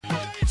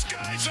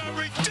guys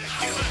are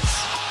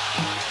ridiculous.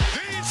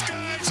 These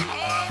guys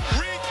are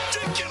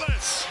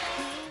ridiculous.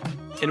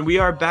 And we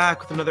are back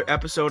with another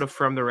episode of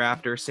From the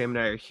Rafters. Sam and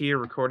I are here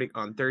recording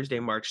on Thursday,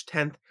 March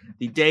 10th,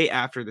 the day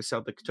after the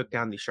Celtics took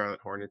down the Charlotte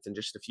Hornets and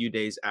just a few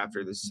days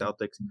after the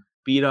Celtics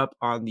beat up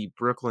on the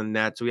Brooklyn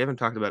Nets. We haven't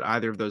talked about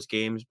either of those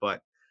games,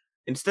 but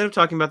instead of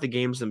talking about the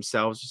games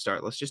themselves to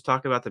start, let's just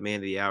talk about the man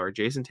of the hour.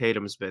 Jason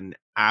Tatum's been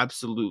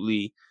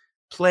absolutely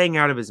playing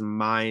out of his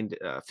mind.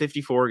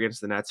 54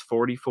 against the Nets,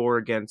 44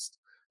 against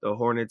the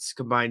Hornets,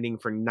 combining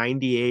for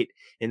 98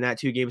 in that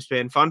 2-game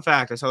span. Fun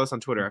fact, I saw this on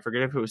Twitter. I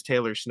forget if it was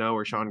Taylor Snow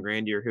or Sean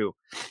Grandy or who.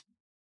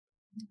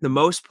 The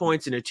most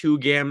points in a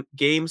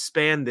 2-game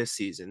span this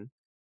season,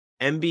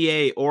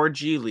 NBA or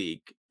G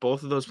League,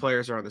 both of those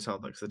players are on the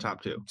Celtics, the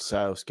top two.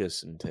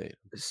 Stauskas and Tatum.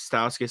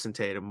 Stauskas and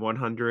Tatum,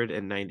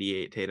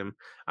 198 Tatum.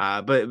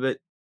 But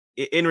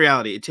in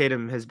reality,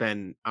 Tatum has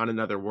been on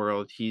another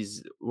world.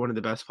 He's one of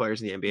the best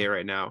players in the NBA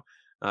right now.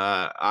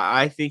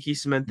 I think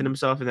he's cemented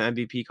himself in the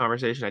MVP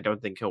conversation. I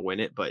don't think he'll win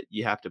it, but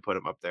you have to put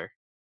him up there.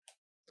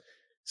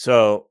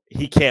 So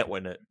he can't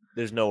win it.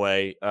 There's no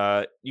way.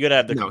 You gotta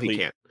have the complete. He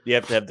can't. You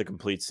have to have the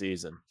complete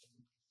season.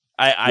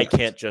 I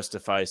can't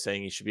justify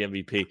saying he should be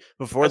MVP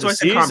before That's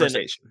the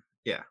season.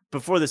 Yeah.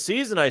 Before the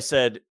season, I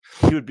said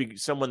he would be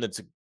someone that's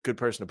a good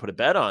person to put a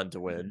bet on to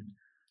win.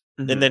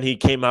 Mm-hmm. And then he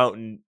came out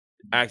and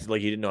acted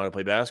like he didn't know how to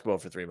play basketball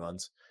for 3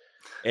 months.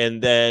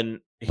 And then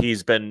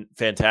he's been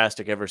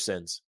fantastic ever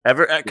since.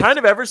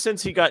 Ever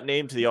since he got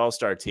named to the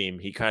All-Star team,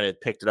 he kind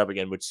of picked it up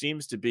again, which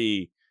seems to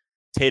be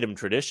Tatum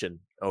tradition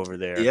over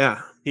there.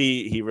 Yeah.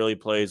 He really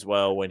plays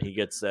well when he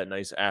gets that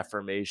nice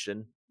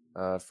affirmation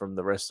from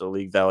the rest of the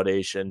league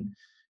validation,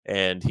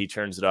 and he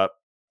turns it up.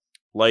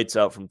 Lights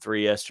out from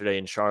 3 yesterday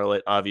in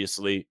Charlotte.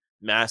 Obviously,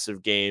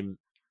 massive game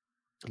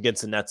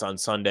against the Nets on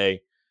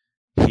Sunday.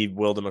 He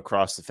willed them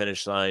across the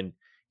finish line.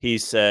 He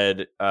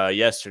said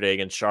yesterday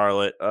against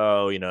Charlotte, it's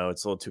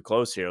a little too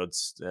close here.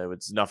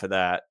 It's enough of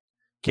that.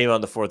 Came on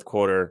the fourth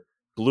quarter,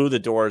 blew the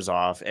doors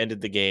off,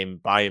 ended the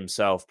game by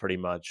himself pretty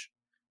much.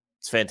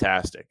 It's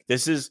fantastic.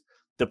 This is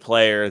the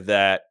player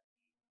that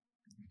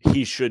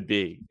he should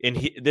be. And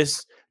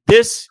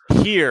this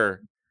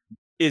here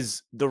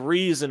is the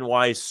reason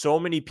why so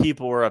many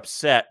people were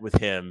upset with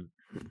him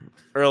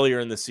earlier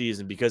in the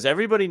season, because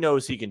everybody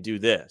knows he can do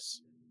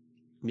this.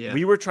 Yeah.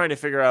 We were trying to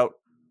figure out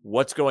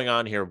what's going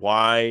on here.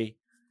 Why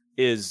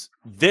is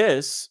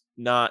this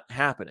not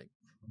happening?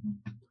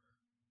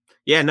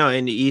 Yeah, no,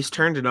 and he's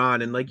turned it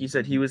on. And like you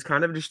said, he was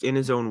kind of just in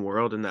his own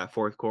world in that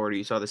fourth quarter.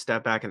 You saw the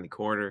step back in the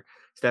corner,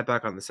 step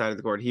back on the side of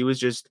the court. He was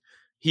just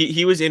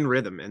he was in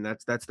rhythm, and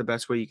that's the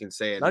best way you can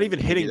say it. Not even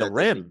hitting the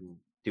rim.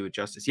 Do it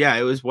justice. Yeah,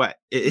 it was wet.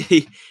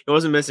 It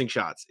wasn't missing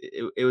shots.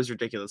 It was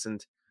ridiculous.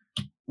 And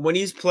when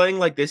he's playing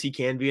like this, he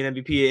can be an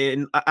MVP.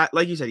 And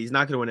like you said, he's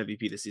not going to win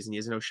MVP this season. He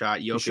has no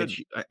shot.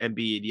 Jokic,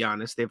 Embiid,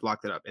 Giannis, they've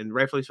locked it up, and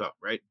rightfully so,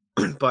 right?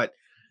 But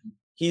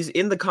he's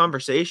in the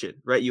conversation,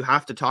 right? You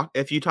have to talk.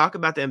 If you talk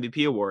about the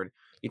MVP award,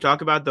 you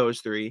talk about those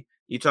three.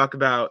 You talk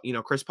about,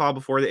 Chris Paul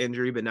before the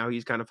injury, but now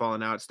he's kind of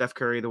fallen out. Steph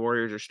Curry, the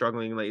Warriors are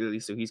struggling lately,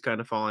 so he's kind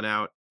of fallen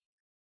out.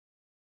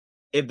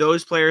 If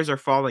those players are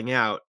falling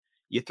out,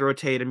 you throw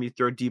Tatum, you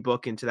throw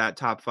D-Book into that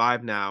top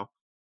 5 now.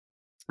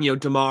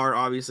 DeMar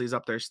obviously is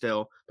up there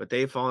still, but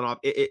they've fallen off.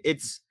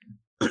 It's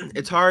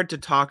hard to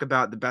talk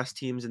about the best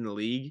teams in the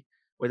league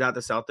without the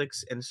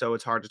Celtics, and so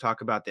it's hard to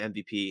talk about the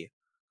MVP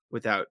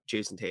without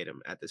Jason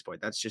Tatum at this point.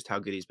 That's just how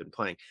good he's been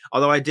playing.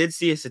 Although I did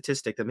see a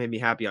statistic that made me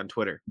happy on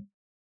Twitter.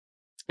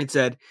 It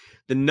said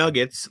the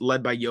Nuggets,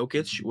 led by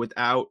Jokic,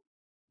 without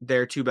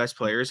their 2 best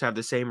players, have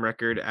the same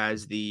record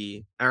have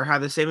the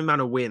same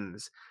amount of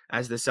wins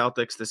as the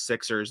Celtics, the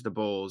Sixers, the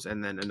Bulls,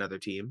 and then another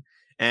team.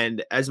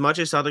 And as much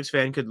as Celtics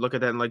fan could look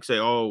at that and say,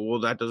 oh, well,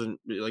 that doesn't,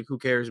 who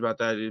cares about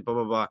that, blah,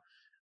 blah, blah.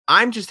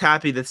 I'm just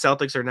happy that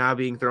Celtics are now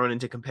being thrown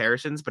into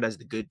comparisons, but as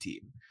the good team,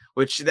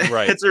 which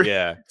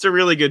it's a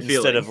really good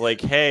feeling. Instead of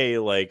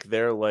hey,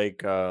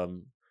 they're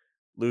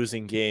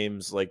losing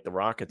games like the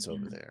Rockets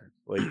over there,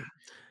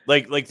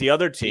 like the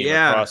other team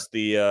across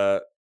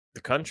the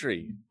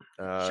country.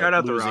 Shout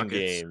out the Rockets.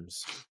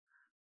 Games.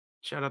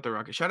 Shout out the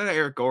Rockets. Shout out to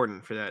Eric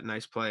Gordon for that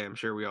nice play. I'm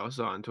sure we all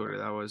saw on Twitter.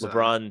 That was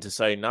LeBron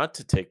decided not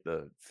to take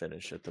the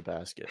finish at the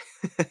basket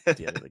at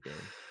the end of the game.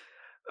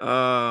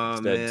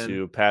 Instead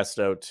to pass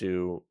it out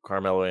to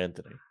Carmelo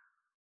Anthony.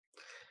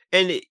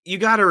 And you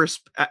got to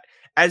respect,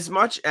 as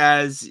much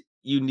as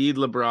you need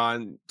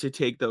LeBron to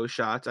take those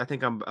shots. I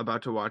think I'm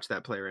about to watch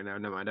that play right now.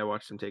 Never mind. I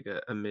watched him take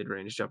a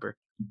mid-range jumper.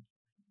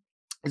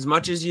 As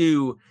much as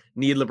you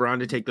need LeBron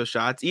to take those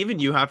shots, even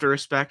you have to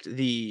respect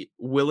the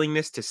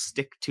willingness to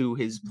stick to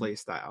his play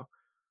style,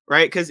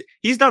 right? Because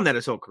he's done that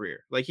his whole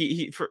career. Like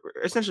he for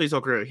essentially his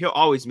whole career, he'll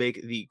always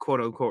make the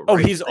quote unquote. Oh,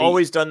 he's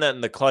always done that in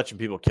the clutch, and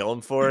people kill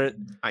him for it.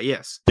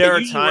 Yes, there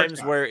are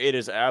times where it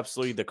is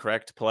absolutely the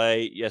correct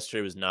play.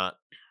 Yesterday was not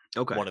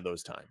one of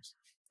those times.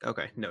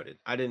 Okay, noted.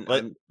 I didn't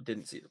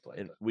see the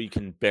play. We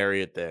can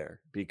bury it there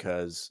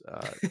because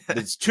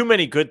there's too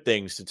many good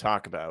things to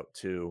talk about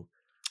to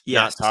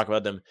not talk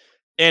about them.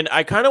 And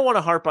I kind of want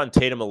to harp on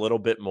Tatum a little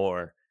bit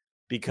more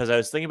because I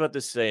was thinking about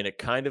this today, and it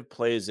kind of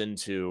plays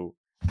into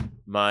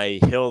my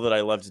hill that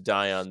I love to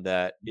die on,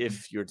 that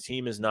if your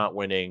team is not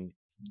winning,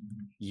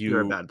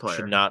 You're a you bad player.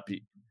 should not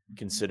be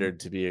considered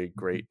to be a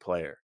great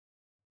player.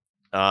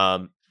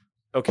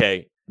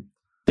 Okay,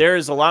 there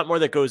is a lot more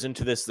that goes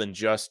into this than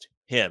just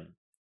him,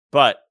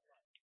 but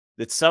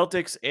the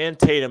Celtics and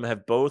Tatum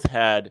have both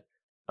had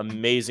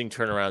amazing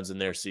turnarounds in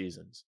their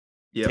seasons.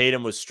 Yep.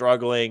 Tatum was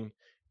struggling,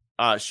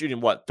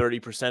 shooting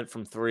 30%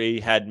 from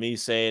three, had me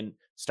saying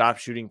stop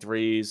shooting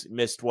threes,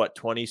 missed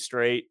 20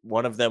 straight.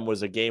 One of them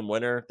was a game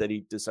winner that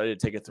he decided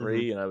to take a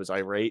three, and I was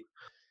irate.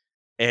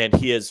 And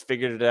he has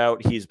figured it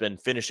out. He's been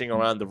finishing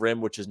around the rim,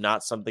 which is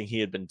not something he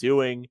had been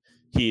doing.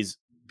 He's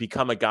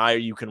become a guy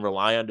you can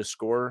rely on to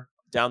score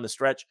down the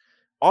stretch.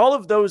 All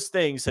of those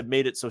things have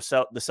made it so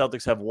the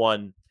Celtics have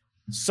won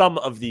some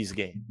of these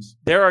games.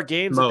 There are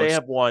games that they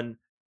have won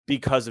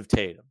because of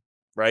Tatum,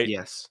 right?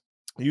 Yes.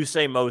 You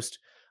say most.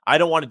 I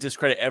don't want to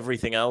discredit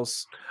everything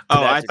else.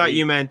 Oh, I thought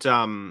you meant I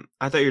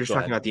thought you were just Go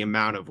talking ahead. about the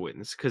amount of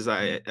wins, because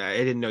I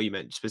didn't know you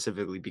meant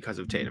specifically because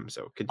of Tatum.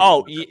 So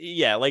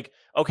yeah, like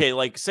okay,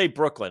 like say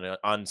Brooklyn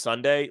on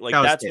Sunday, like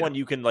that's when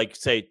you can like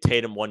say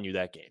Tatum won you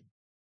that game.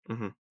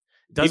 Mm-hmm.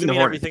 Doesn't mean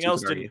everything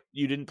else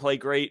you didn't play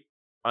great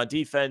on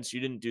defense, you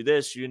didn't do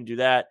this, you didn't do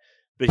that,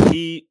 but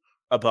he,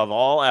 above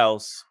all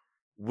else,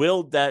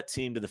 willed that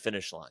team to the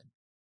finish line.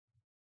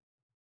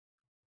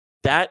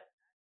 That,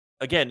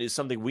 again, is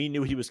something we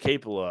knew he was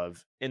capable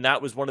of, and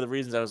that was one of the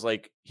reasons I was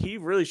like, he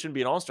really shouldn't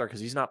be an all-star because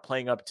he's not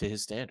playing up to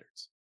his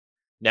standards.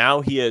 Now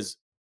he has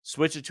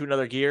switched it to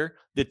another gear.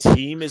 The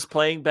team is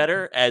playing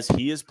better as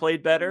he has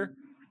played better.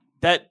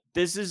 That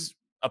this is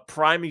a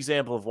prime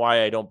example of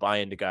why I don't buy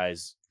into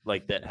guys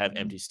like that have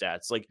empty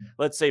stats. Like,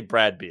 let's say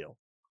Brad Beal.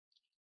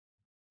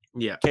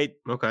 Yeah.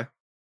 Okay.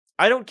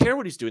 I don't care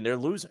what he's doing. They're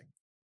losing.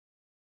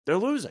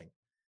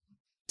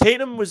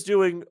 Tatum was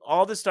doing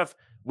all this stuff.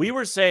 I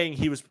was saying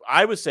he was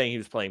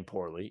playing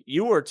poorly.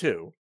 You were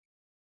too.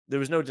 There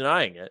was no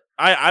denying it.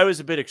 I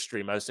was a bit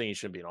extreme. I was saying he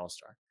shouldn't be an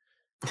all-star.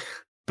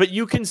 But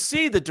you can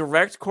see the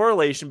direct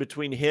correlation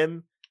between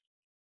him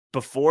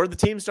before the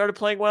team started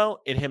playing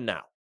well and him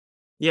now.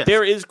 Yes.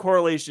 There is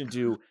correlation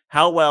to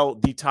how well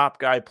the top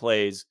guy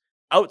plays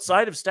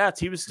outside of stats.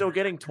 He was still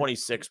getting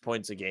 26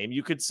 points a game.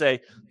 You could say,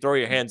 throw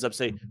your hands up,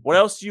 say, what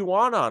else do you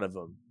want out of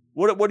him?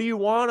 What do you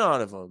want out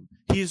of him?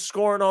 He's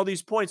scoring all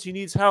these points. He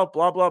needs help,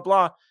 blah, blah,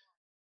 blah.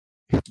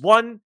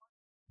 One,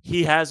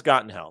 he has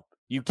gotten help.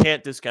 You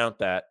can't discount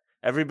that.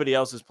 Everybody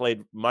else has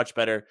played much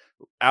better.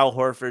 Al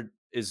Horford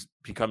has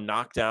become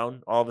knocked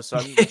down all of a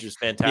sudden, which is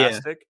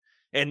fantastic.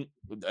 Yeah. And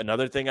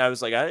another thing, I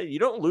was like, you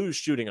don't lose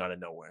shooting out of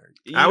nowhere.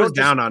 I was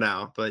down on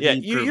Al, but yeah,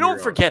 you don't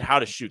forget how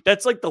to shoot.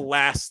 That's like the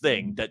last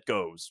thing that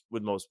goes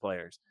with most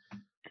players.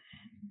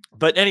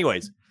 But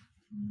anyways,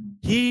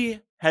 he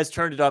has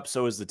turned it up.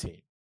 So is the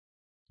team.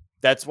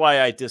 That's why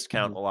I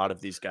discount a lot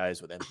of these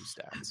guys with empty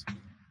stats,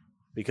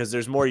 because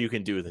there's more you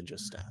can do than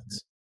just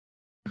stats.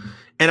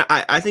 And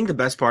I think the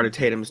best part of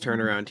Tatum's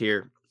turnaround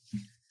here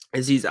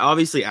is he's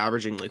obviously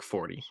averaging like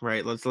 40,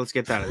 right? Let's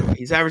get that out of the way.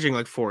 He's averaging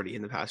like 40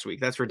 in the past week.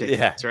 That's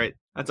ridiculous, right?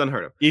 That's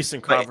unheard of. Eastern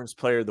Conference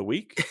Player of the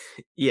Week?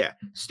 Yeah,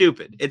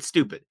 stupid. It's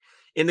stupid.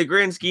 In the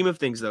grand scheme of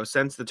things, though,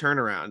 since the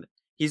turnaround,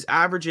 he's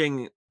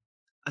averaging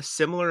a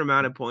similar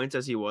amount of points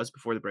as he was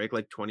before the break,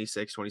 like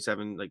 26,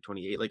 27, like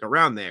 28, like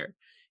around there.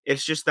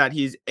 It's just that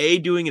he's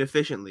doing it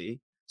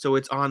efficiently, so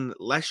it's on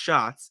less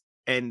shots,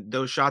 and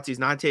those shots he's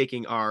not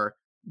taking are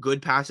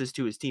good passes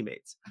to his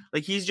teammates.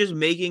 Like, he's just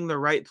making the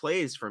right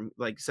plays from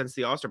like since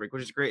the All-Star break,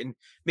 which is great. And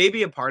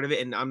maybe a part of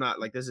it, and I'm not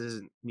like, this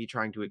isn't me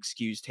trying to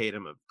excuse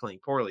Tatum of playing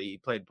poorly. He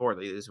played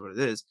poorly. This is what it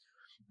is.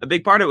 A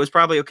big part of it was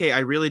probably, okay, I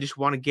really just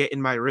want to get in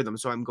my rhythm,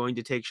 so I'm going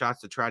to take shots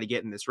to try to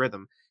get in this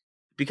rhythm,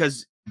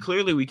 because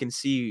clearly we can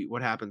see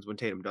what happens when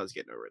Tatum does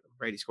get in a rhythm,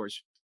 right? He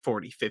scores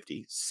 40,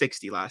 50,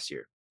 60 last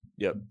year.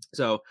 Yep.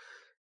 So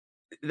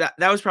that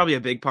was probably a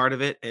big part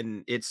of it,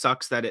 and it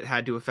sucks that it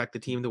had to affect the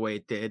team the way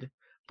it did.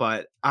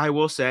 But I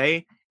will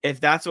say, if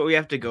that's what we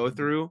have to go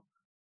through,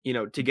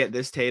 to get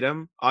this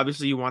Tatum,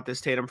 obviously you want this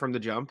Tatum from the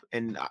jump,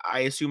 and I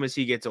assume as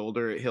he gets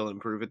older, he'll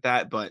improve at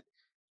that. But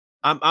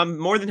I'm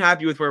more than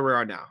happy with where we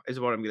are now, is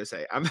what I'm gonna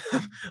say. I'm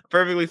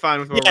perfectly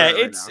fine with where we're at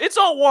right now. It's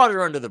all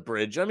water under the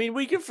bridge. I mean,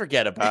 we can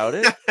forget about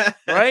it,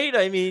 right?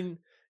 I mean,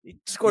 he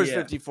scores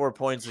 54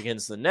 points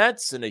against the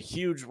Nets and a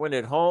huge win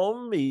at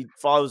home. He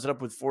follows it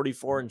up with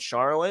 44 in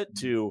Charlotte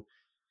to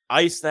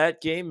ice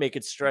that game, make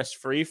it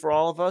stress-free for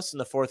all of us in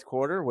the fourth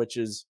quarter, which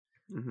is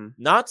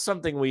not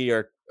something we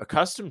are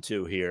accustomed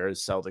to here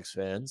as Celtics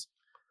fans.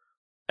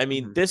 I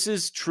mean, this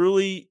is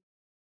truly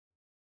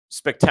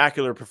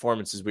spectacular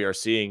performances we are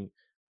seeing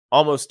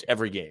almost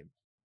every game.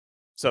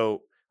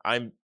 So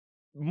I'm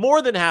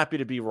more than happy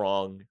to be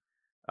wrong,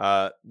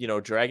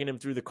 dragging him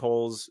through the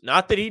coals.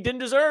 Not that he didn't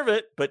deserve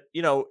it, but,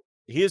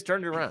 he has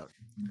turned it around.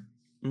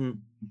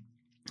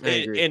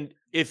 And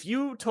if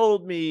you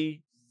told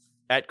me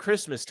at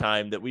Christmas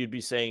time that we'd be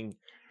saying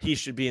he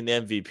should be in the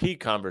MVP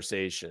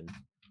conversation,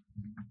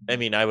 I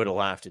mean, I would have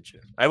laughed at you.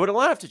 I would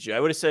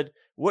have said,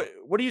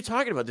 What are you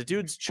talking about? The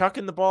dude's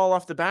chucking the ball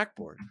off the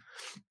backboard.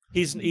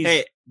 He's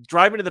Hey.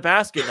 driving to the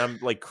basket, and I'm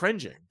like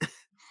cringing.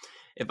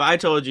 If I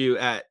told you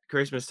at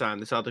Christmas time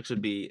the Celtics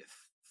would be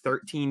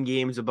 13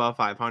 games above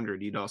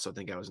 500, you'd also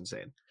think I was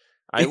insane.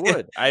 I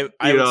would. I You'd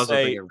would also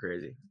say think I'm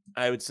crazy.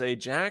 I would say,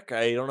 Jack,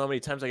 I don't know how many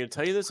times I can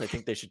tell you this. I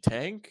think they should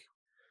tank.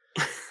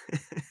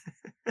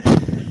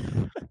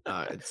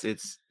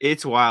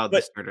 It's wild.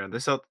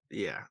 But-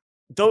 Yeah.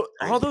 Though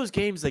Crazy. all those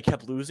games they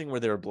kept losing where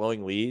they were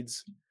blowing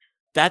leads,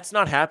 that's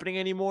not happening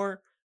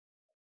anymore.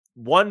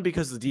 One,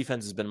 because the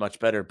defense has been much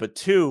better, but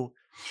two,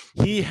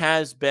 he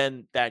has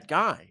been that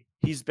guy.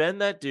 He's been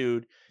that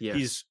dude. Yes.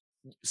 He's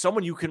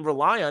someone you can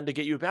rely on to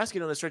get you a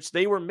basket on the stretch.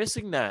 They were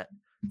missing that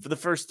for the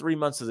first 3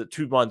 months of the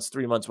 2 months,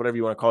 3 months, whatever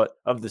you want to call it,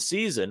 of the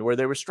season where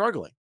they were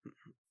struggling.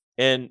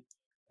 And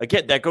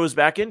again, that goes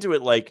back into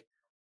it. Like,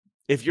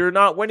 if you're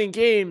not winning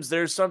games,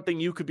 there's something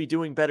you could be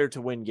doing better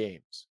to win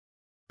games.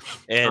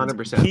 And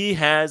 100%. he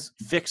has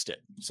fixed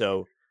it.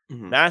 So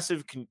Mhm.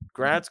 massive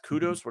congrats,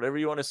 kudos, whatever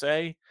you want to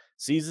say.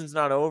 Season's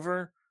not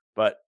over,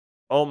 but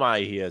oh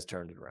my, he has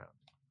turned it around.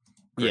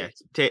 Yeah.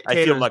 Great.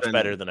 I feel much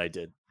better than I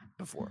did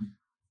before.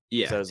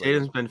 Yeah, So I was like,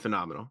 Tatum's been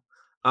phenomenal.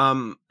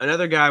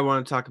 Another guy I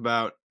want to talk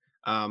about,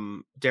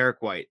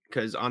 Derek White,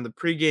 because on the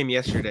pregame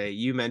yesterday,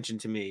 you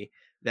mentioned to me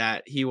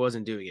that he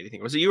wasn't doing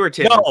anything. Was it you or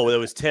Tim? No, it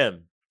was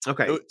Tim.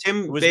 Okay, It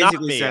Tim was not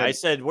basically me. said, I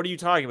said, what are you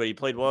talking about? He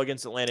played well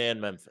against Atlanta and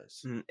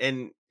Memphis.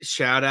 and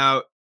shout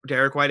out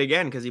Derek White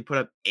again because he put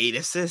up 8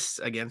 assists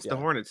against the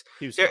Yeah. Hornets.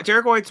 He was fine.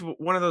 Derek White's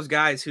one of those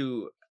guys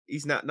who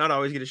he's not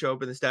always going to show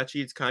up in the stat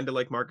sheets, kind of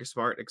like Marcus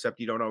Smart,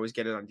 except you don't always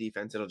get it on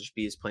defense. It'll just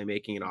be his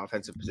playmaking and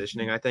offensive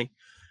positioning, I think.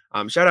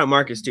 Shout out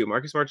Marcus too.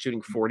 Marcus Smart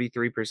shooting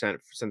 43%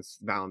 since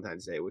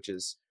Valentine's Day, which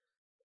is,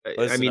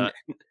 Listen, I mean,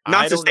 I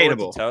not don't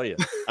sustainable. know what to tell you.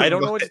 I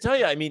don't know what to tell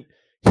you. I mean,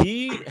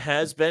 he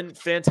has been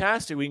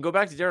fantastic. We can go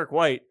back to Derek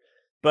White,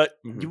 but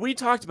Mhm. we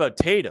talked about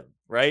Tatum,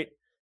 right?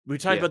 We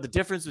talked Yeah. about the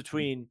difference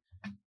between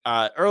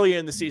earlier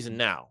in the season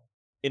now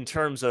in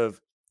terms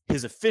of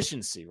his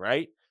efficiency,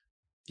 right?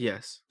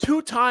 Yes.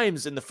 2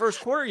 times in the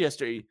first quarter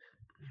yesterday,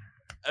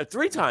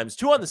 3 times,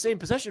 2 on the same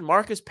possession.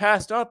 Marcus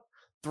passed up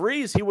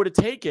 3s he would have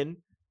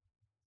taken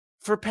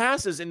for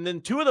passes, and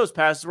then 2 of those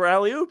passes were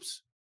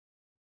alley-oops.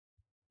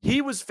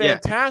 He was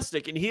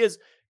fantastic, and he is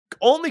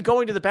only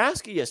going to the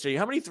basket yesterday.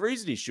 How many 3s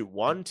did he shoot?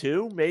 1,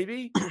 2,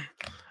 maybe?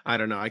 I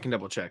don't know. I can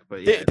double check,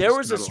 but yeah, There just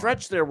was a not lot.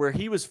 stretch there where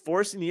he was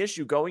forcing the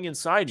issue, going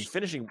inside and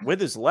finishing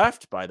with his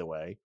left, by the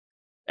way,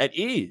 at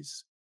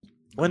ease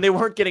when they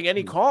weren't getting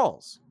any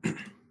calls.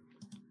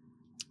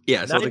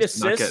 Yeah, 9 Celtics not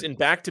assists good. in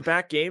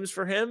back-to-back games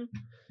for him.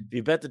 If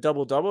you bet the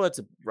double-double, that's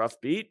a rough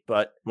beat,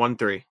 but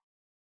 1-3.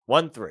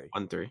 1-3.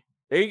 1-3.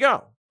 There you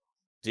go.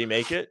 Did he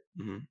make it?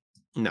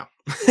 No.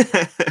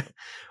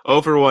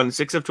 0 for 1,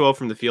 6 of 12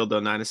 from the field though,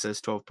 9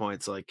 assists, 12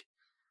 points. Like,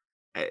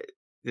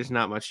 there's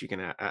not much you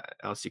can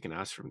else you can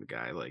ask from the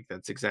guy. Like,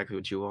 that's exactly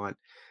what you want.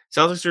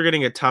 Celtics were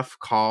getting a tough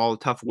call,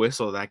 tough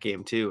whistle that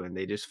game too, and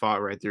they just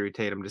fought right through.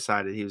 Tatum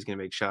decided he was going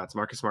to make shots.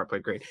 Marcus Smart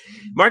played great.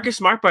 Marcus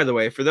Smart, by the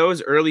way, for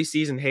those early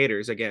season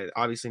haters, again,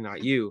 obviously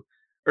not you,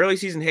 early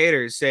season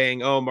haters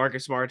saying, "Oh,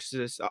 Marcus Smart's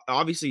just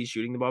obviously he's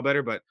shooting the ball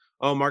better, but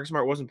oh, Marcus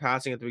Smart wasn't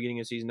passing at the beginning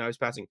of the season. Now he's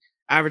passing,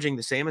 averaging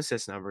the same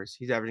assist numbers.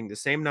 He's averaging the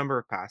same number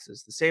of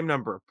passes, the same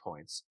number of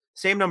points,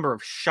 same number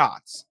of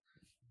shots.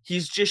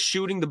 He's just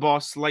shooting the ball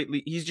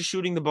slightly. He's just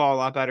shooting the ball a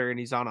lot better, and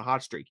he's on a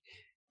hot streak.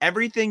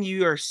 Everything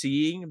you are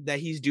seeing that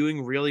he's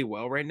doing really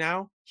well right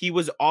now, he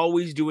was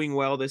always doing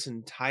well this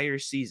entire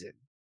season.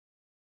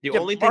 The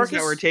only things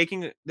that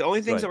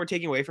we're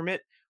taking away from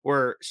it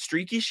were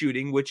streaky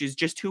shooting, which is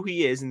just who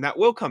he is, and that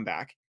will come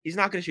back. He's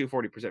not going to shoot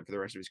 40% for the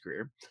rest of his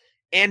career.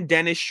 And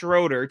Dennis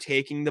Schroeder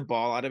taking the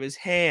ball out of his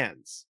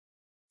hands.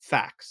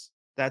 Facts.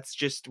 That's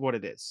just what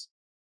it is.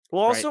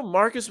 Well, also,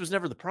 Marcus was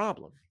never the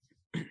problem.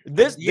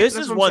 This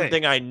is one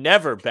thing I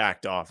never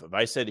backed off of.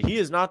 I said he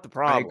is not the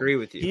problem. I agree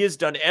with you. He has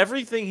done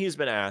everything he's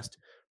been asked.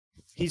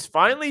 He's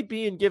finally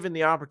being given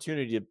the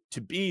opportunity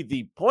to be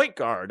the point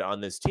guard on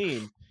this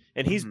team,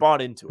 and he's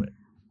bought into it.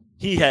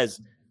 He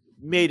has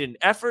made an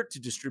effort to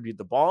distribute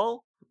the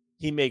ball.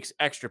 He makes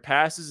extra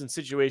passes in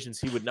situations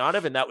he would not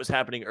have, and that was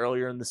happening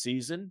earlier in the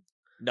season.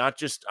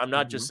 I'm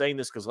not just saying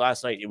this because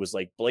last night it was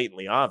like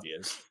blatantly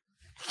obvious.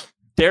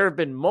 There have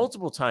been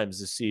multiple times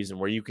this season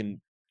where you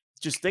can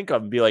just think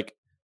of and be like,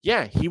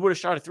 yeah, he would have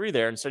shot a 3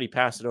 there. Instead, he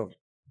passed it over.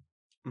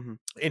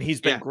 And he's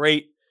been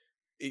great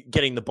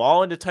getting the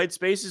ball into tight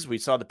spaces. We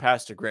saw the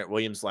pass to Grant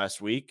Williams last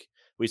week.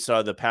 We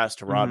saw the pass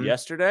to Rob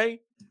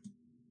yesterday.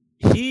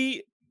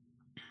 He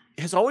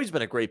has always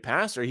been a great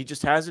passer. He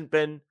just hasn't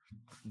been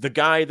the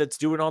guy that's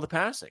doing all the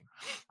passing.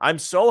 I'm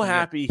so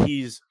happy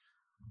he's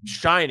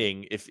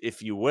shining,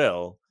 if you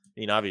will. I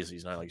mean, obviously,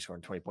 he's not like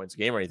scoring 20 points a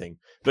game or anything,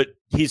 but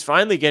he's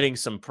finally getting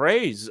some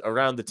praise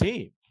around the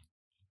team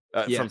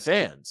from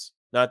fans.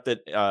 Not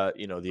that,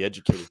 the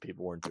educated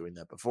people weren't doing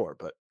that before,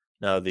 but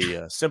now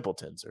the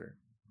simpletons are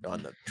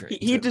on the train.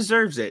 He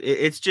deserves it.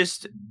 It's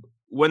just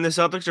when the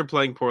Celtics are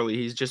playing poorly,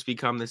 he's just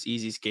become this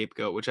easy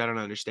scapegoat, which I don't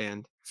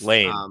understand.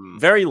 Lame.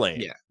 Very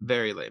lame. Yeah,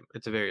 very lame.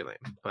 It's a very lame.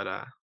 But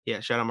Yeah,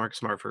 shout out Marcus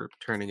Smart for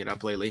turning it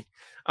up lately.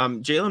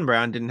 Jaylen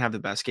Brown didn't have the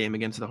best game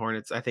against the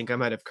Hornets. I think I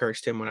might have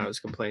cursed him when I was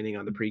complaining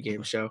on the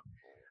pregame show.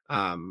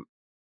 Um,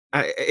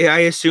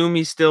 I assume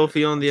he's still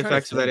feeling the I'm trying to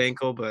effects of that think.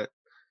 ankle, but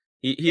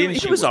he didn't He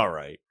shoot was well. all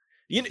right.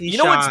 He You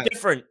know what's shot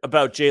different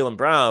about Jaylen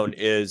Brown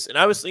is, and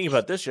I was thinking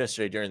about this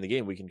yesterday during the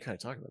game. We can kind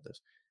of talk about this.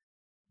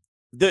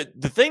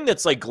 The thing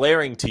that's like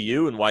glaring to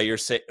you and why you're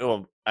saying,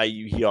 oh,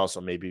 he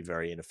also may be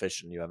very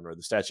inefficient. You haven't read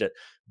the stats yet,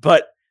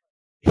 but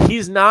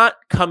he's not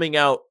coming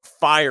out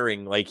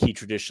firing like he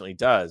traditionally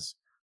does.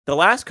 The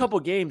last couple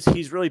games,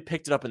 he's really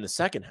picked it up in the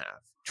second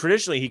half.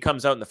 Traditionally, he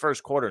comes out in the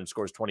first quarter and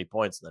scores 20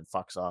 points and then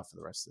fucks off for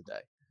the rest of the day.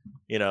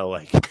 You know,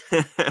 like,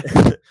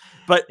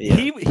 but Yeah.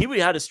 he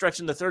had a stretch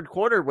in the third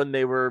quarter when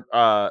they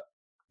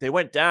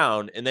went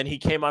down, and then he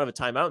came out of a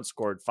timeout and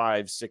scored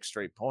 5-6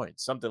 straight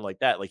points, something like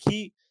that. Like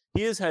he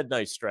has had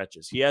nice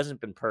stretches. He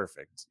hasn't been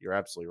perfect. You're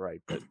absolutely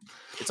right, but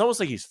it's almost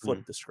like he's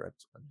flipped the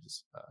script on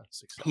his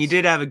success. He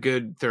did have a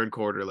good third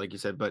quarter, like you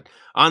said, but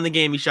on the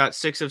game he shot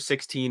 6 of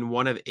 16,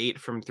 1 of 8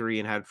 from 3,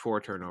 and had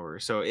 4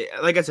 turnovers. So,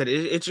 like I said,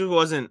 it just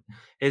wasn't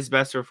his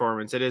best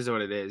performance. It is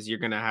what it is. You're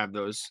gonna have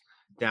those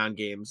down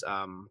games.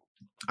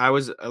 I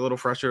was a little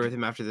frustrated with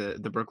him after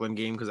the Brooklyn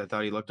game because I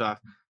thought he looked off.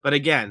 But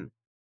again,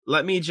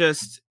 let me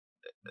just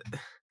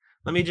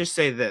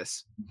say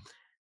this.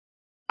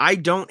 I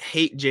don't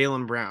hate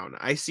Jaylen Brown.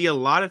 I see a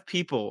lot of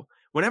people,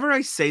 whenever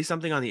I say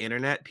something on the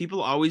internet,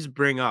 people always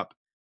bring up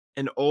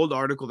an old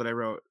article that I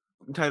wrote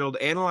titled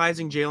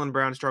 "Analyzing Jaylen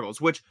Brown Struggles,"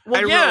 which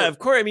I wrote. Of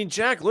course. I mean,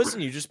 Jack, listen,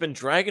 you've just been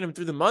dragging him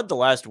through the mud the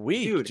last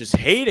week, Dude, just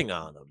hating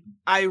on him.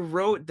 I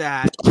wrote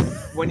that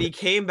when he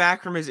came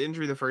back from his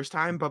injury the first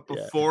time, but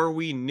before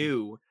we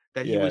knew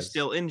that he was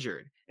still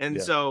injured.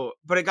 And so,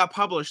 but it got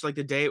published like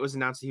the day it was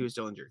announced that he was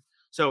still injured.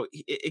 So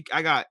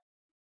I got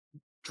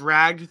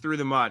dragged through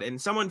the mud,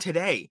 and someone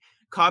today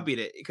copied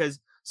it because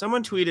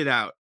someone tweeted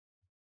out.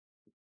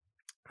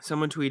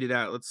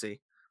 Let's see.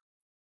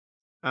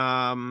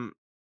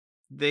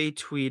 They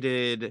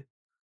tweeted,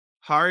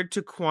 hard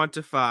to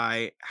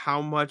quantify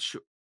how much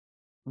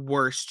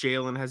worse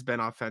Jaylen has been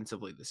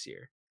offensively this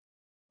year,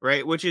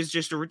 right? Which is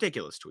just a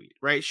ridiculous tweet,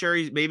 right? Sure,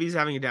 he's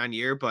having a down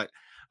year, but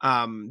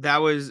that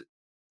was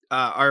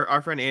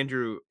our friend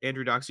Andrew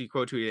Doxey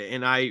quote tweeted,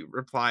 and I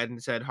replied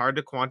and said, hard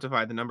to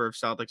quantify the number of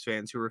Celtics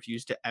fans who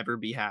refuse to ever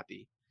be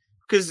happy.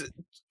 Because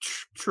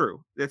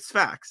true, that's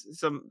facts.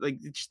 Some like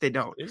they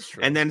don't. It's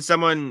true. And then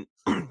someone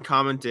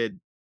commented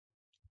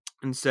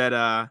and said,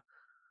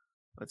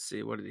 let's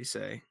see, what did he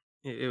say?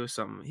 It was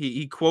something.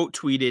 He quote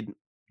tweeted,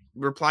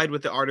 replied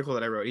with the article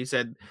that I wrote. He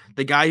said,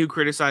 the guy who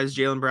criticized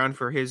Jaylen Brown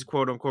for his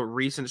quote unquote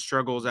recent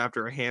struggles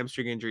after a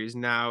hamstring injury is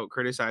now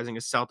criticizing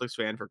a Celtics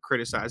fan for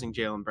criticizing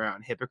Jaylen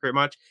Brown. Hypocrite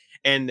much?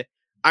 And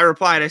I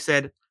replied, I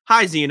said,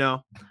 hi,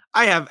 Zeno.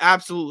 I have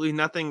absolutely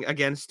nothing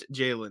against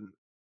Jaylen.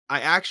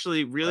 I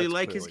actually really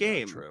like his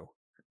game. True.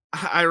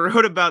 I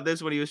wrote about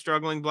this when he was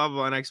struggling, blah, blah,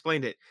 blah, and I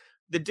explained it.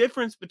 The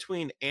difference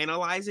between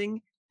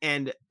analyzing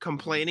and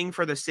complaining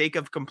for the sake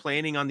of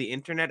complaining on the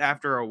internet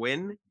after a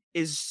win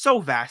is so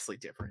vastly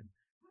different,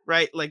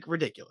 right? Like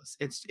ridiculous.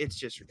 It's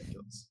just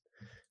ridiculous.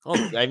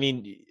 Oh, I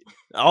mean,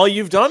 all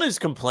you've done is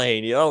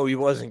complain. You know, he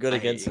wasn't good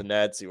against the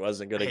Nets. He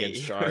wasn't good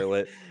against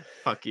Charlotte.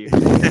 Fuck you.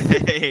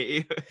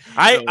 I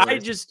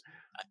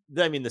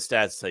mean, the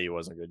stats tell you he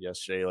wasn't good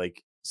yesterday.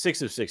 Like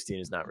 6 of 16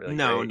 is not really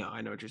No, great. no,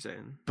 I know what you're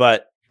saying.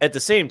 But at the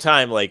same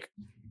time, like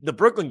the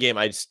Brooklyn game,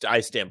 I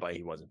stand by.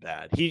 He wasn't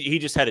bad. He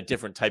just had a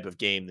different type of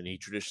game than he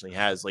traditionally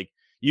has. Like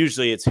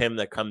usually it's him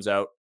that comes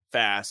out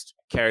fast,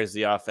 carries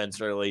the offense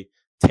early.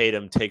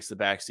 Tatum takes the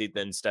backseat,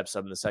 then steps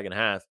up in the second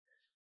half.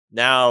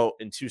 Now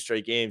in 2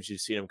 straight games,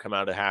 you've seen him come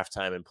out at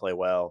halftime and play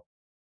well.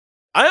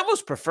 I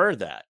almost prefer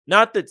that.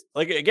 Not that,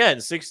 like,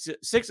 again, 6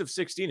 of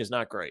 16 is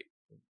not great.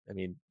 I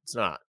mean, it's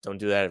not. Don't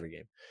do that every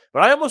game.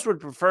 But I almost would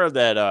prefer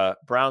that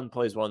Brown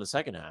plays well in the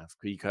second half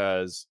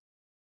because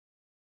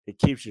it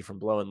keeps you from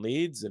blowing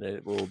leads and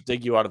it will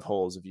dig you out of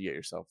holes if you get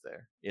yourself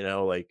there. You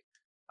know, like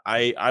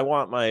I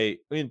want play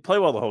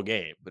well the whole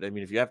game, but I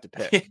mean, if you have to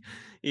pick.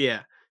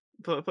 Yeah,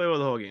 play well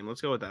the whole game.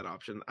 Let's go with that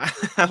option.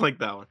 I like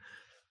that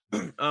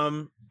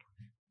one.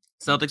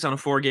 Celtics on a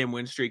 4-game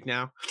win streak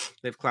now.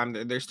 They've climbed.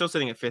 They're still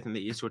sitting at 5th in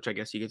the East, which I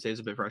guess you could say is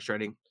a bit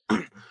frustrating.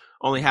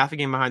 Only half a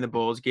game behind the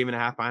Bulls, game and a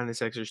half behind the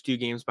Sixers, 2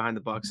 games behind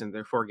the Bucks, and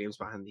they're 4 games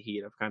behind the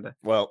Heat. I've kind of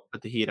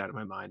put the Heat out of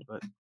my mind,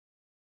 but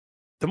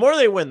the more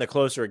they win, the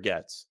closer it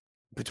gets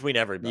between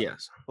everybody.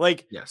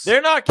 Yes.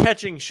 They're not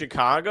catching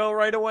Chicago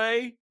right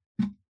away,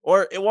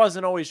 or it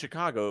wasn't always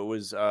Chicago. It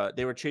was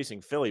they were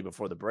chasing Philly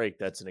before the break.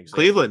 That's an example.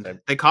 Cleveland.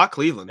 They caught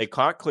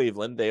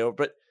Cleveland.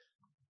 But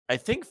I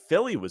think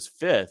Philly was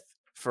 5th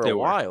for a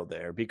while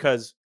there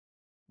because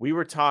we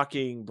were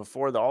talking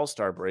before the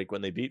All-Star break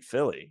when they beat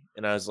Philly,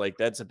 and I was like,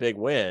 that's a big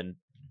win.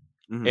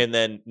 Mm-hmm. And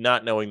then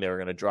not knowing they were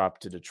going to drop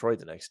to Detroit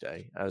the next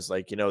day, I was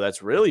like,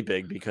 that's really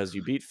big because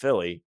you beat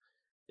Philly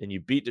and you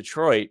beat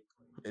Detroit,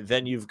 and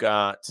then you've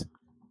got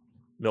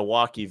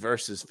Milwaukee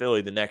versus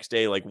Philly the next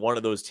day. Like one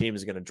of those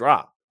teams is going to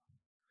drop.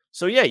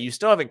 So yeah, you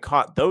still haven't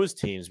caught those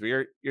teams, but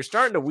you're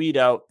starting to weed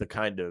out the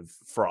kind of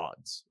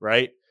frauds,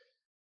 right?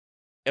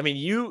 I mean,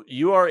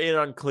 you are in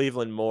on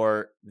Cleveland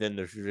more than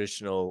the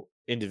traditional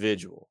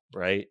individual,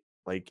 right?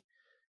 Like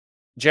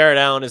Jared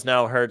Allen is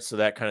now hurt, so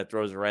that kind of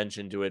throws a wrench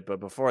into it. But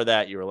before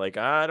that, you were like,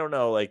 I don't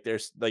know, like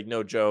there's like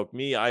no joke.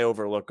 Me, I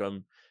overlook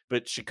them.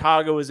 But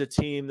Chicago is a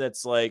team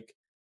that's like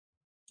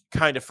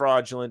kind of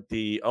fraudulent.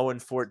 The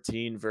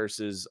 0-14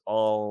 versus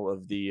all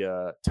of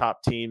the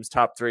top teams,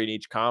 top 3 in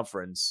each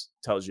conference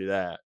tells you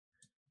that.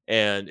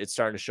 And it's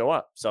starting to show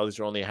up. Celtics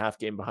are only a half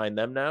game behind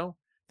them now.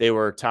 They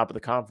were top of the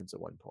conference at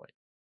one point.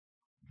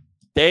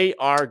 They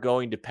are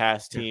going to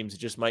pass teams. It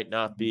just might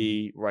not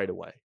be right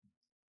away.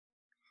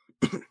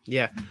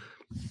 Yeah.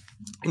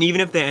 And even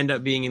if they end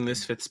up being in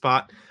this 5th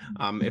spot,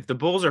 if the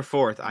Bulls are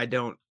 4th, I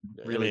don't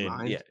really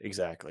mind. Yeah,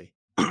 exactly.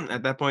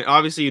 At that point,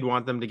 obviously you'd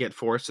want them to get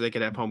 4th so they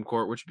could have home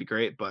court, which would be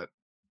great. But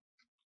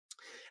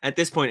at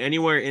this point,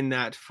 anywhere in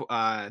that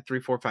 3,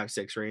 4, 5,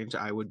 6 range,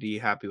 I would be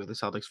happy with the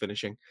Celtics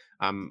finishing.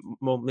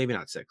 Well, maybe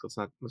not 6.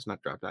 Let's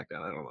not drop back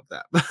down. I don't love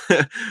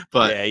that.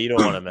 But yeah, you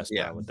don't want to mess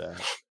around with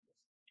that.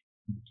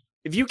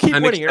 If you keep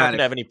winning, you're not going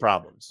to have any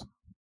problems.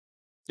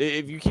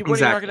 If you keep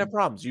winning, you're not going to have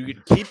problems. You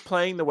keep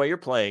playing the way you're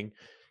playing,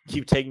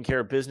 keep taking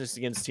care of business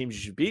against teams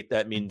you should beat.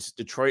 That means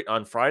Detroit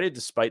on Friday,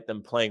 despite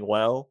them playing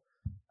well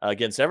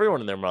against everyone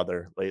and their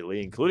mother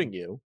lately, including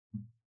you.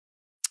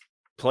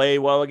 Play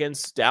well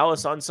against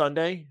Dallas on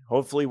Sunday.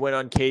 Hopefully win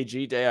on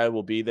KG Day. I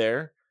will be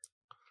there.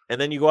 And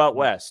then you go out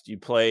west. You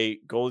play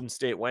Golden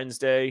State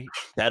Wednesday.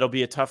 That'll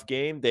be a tough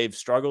game. They've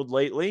struggled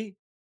lately.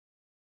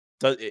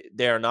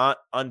 They are not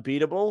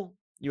unbeatable.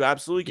 You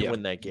absolutely can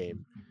win that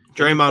game.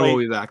 Draymond will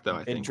be back, though,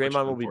 I think. And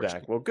Draymond will be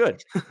back. Well,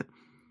 good.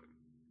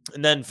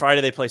 And then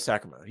Friday they play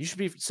Sacramento. You should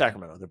be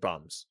Sacramento. They're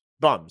bums.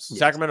 Bums. Yes.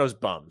 Sacramento's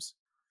bums.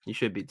 You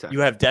should beat Sacramento.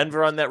 You have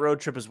Denver on that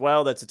road trip as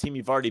well. That's a team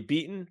you've already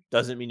beaten.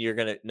 Doesn't mean you're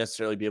going to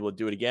necessarily be able to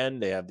do it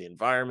again. They have the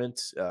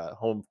environment,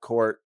 home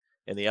court,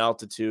 and the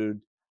altitude.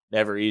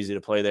 Never easy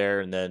to play there.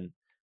 And then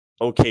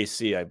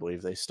OKC, I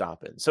believe they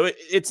stop in. So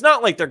it's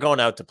not like they're going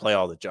out to play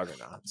all the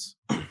juggernauts.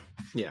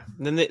 Yeah.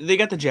 And then they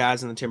got the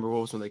Jazz and the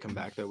Timberwolves when they come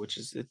back, though, which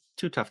is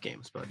 2 tough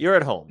games. But you're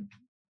at home.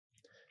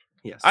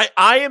 Yes.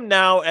 I am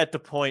now at the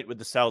point with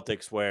the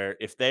Celtics where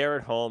if they are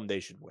at home,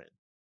 they should win.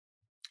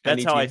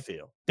 That's how I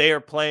feel. They are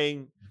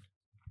playing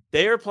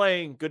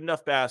good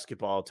enough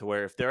basketball to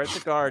where if they're at the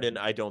Garden,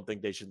 I don't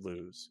think they should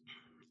lose.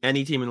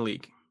 Any team in the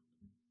league.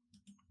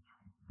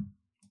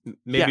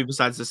 Maybe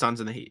besides the Suns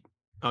and the Heat.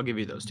 I'll give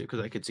you those 2 because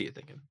I could see you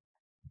thinking.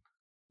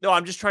 No,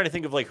 I'm just trying to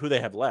think of like who they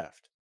have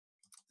left.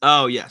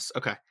 Oh, yes.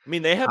 Okay. I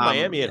mean, they have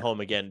Miami at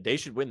home again. They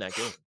should win that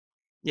game.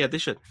 Yeah, they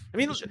should. I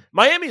mean,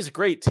 Miami is a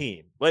great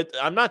team.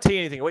 I'm not taking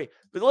anything away,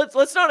 but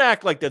let's not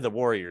act like they're the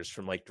Warriors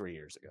from like 3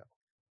 years ago.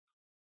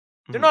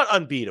 They're not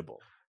unbeatable.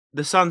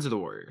 The Suns are the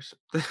Warriors.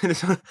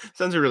 The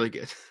Suns are really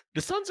good.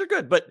 The Suns are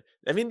good, but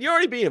I mean, you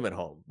already beat them at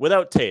home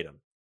without Tatum.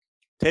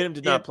 Tatum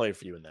did not play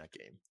for you in that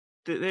game.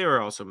 They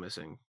were also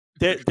missing.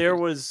 There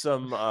was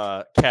some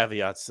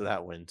caveats to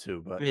that win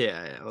too, but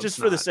just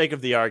for the sake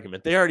of the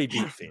argument, they already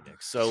beat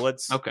Phoenix. So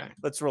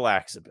let's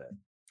relax a bit.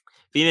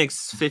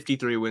 Phoenix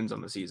 53 wins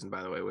on the season,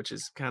 by the way, which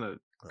is kind of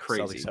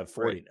crazy. Celtics have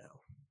 40 now.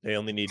 They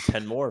only need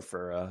 10 more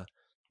for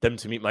them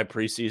to meet my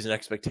preseason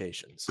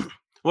expectations.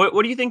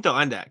 What do you think they'll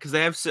end at? Because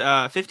they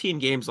have 15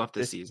 games left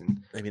this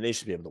season. I mean, they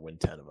should be able to win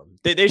 10 of them.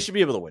 They should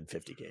be able to win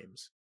 50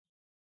 games.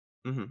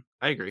 Mm-hmm.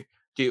 I agree.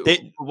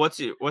 What's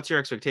your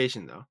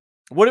expectation though?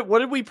 What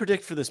did we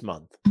predict for this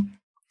month?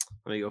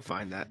 Let me go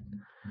find that.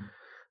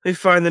 Let me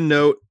find the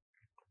note.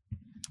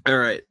 All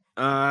right.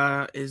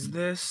 Is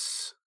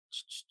this?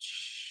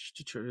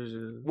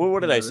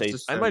 What did I say?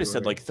 I might have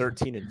said like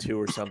 13-2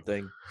 or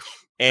something.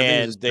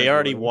 And they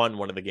already won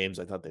one of the games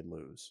I thought they'd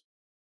lose.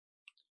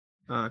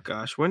 Oh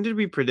gosh, when did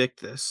we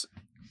predict this?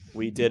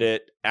 We did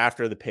it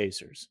after the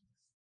Pacers.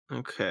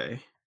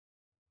 Okay.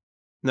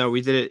 No,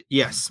 we did it.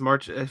 Yes,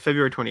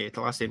 February 28th,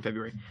 the last day in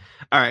February.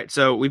 All right,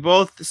 so we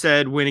both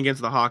said win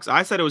against the Hawks.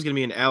 I said it was going to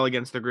be an L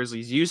against the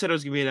Grizzlies. You said it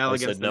was going to be an L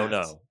against the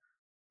Nets.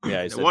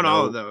 Yeah, I said won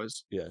all of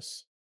those.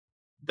 Yes.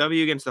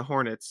 W against the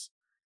Hornets.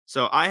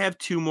 So I have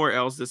 2 more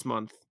L's this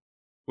month,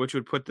 which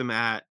would put them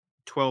at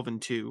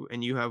 12-2,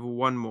 and you have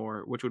 1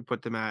 more, which would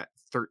put them at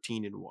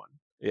 13-1.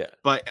 Yeah.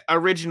 But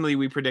originally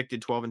we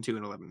predicted 12-2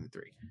 and 11-3,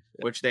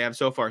 which they have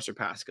so far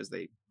surpassed because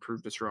they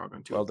proved us wrong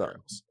on 2 well done.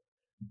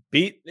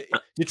 Beat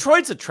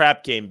Detroit's a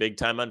trap game big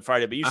time on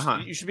Friday, but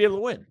you should be able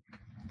to win.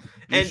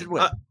 You should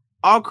win.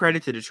 All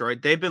credit to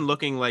Detroit. They've been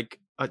looking like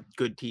a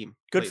good team.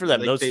 Good for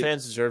them. Those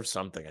fans deserve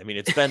something. I mean,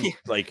 it's been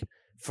like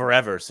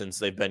forever since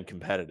they've been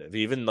competitive.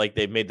 Even like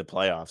they've made the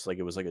playoffs. Like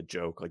it was like a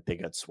joke. Like they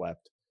got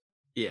swept.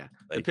 Yeah.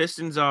 The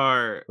Pistons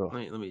are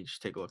let me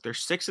just take a look. They're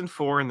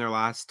 6-4 in their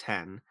last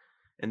 10.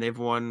 And they've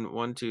won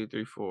 1, 2,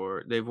 3,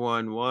 4. They've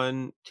won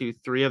 1, 2,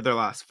 3 of their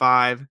last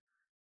 5,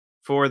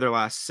 4 of their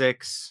last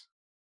 6,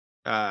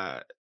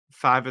 5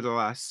 of their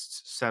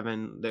last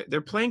 7.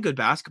 They're playing good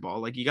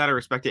basketball. Like you got to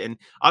respect it. And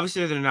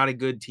obviously they're not a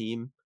good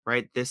team,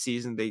 right? This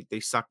season they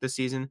suck this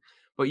season,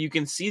 but you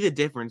can see the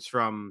difference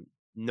from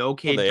no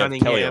Cade Cunningham.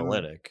 Kelly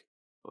Olynyk.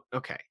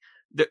 Okay,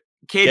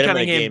 Cade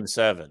Cunningham Game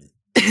 7.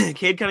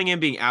 Cade Cunningham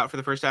being out for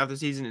the first half of the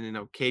season,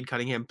 and Cade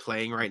Cunningham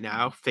playing right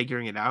now,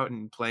 figuring it out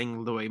and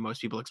playing the way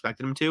most people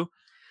expected him to,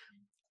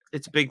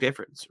 it's a big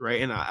difference,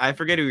 right? And I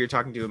forget who you're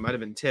talking to. It might have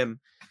been Tim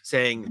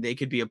saying they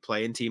could be a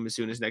play-in team as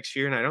soon as next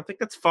year, and I don't think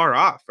that's far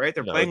off, right?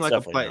 They're No, playing it's like a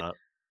definitely play. not.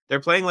 They're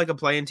playing like a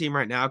play-in team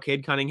right now.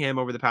 Cade Cunningham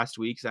over the past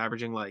weeks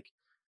averaging like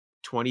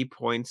 20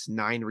 points,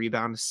 9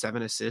 rebounds,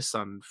 7 assists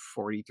on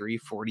 40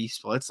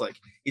 splits. Like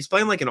he's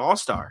playing like an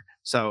all-star.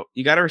 So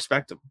you got to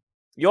respect him.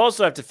 You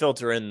also have to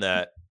filter in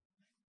that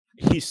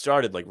he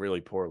started like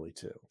really poorly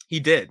too. He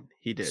did.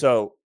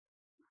 So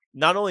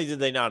not only did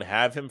they not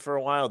have him for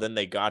a while, then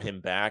they got him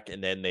back,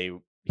 and then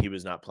he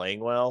was not playing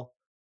well.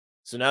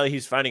 So now that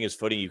he's finding his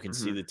footing, you can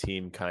see the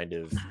team kind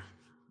of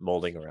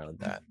molding around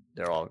that.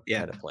 They're all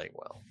kind of playing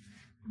well.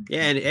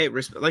 Yeah, and hey,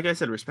 like I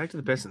said, respect to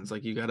the Pistons.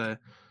 Like you gotta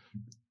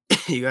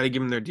give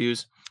them their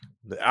dues.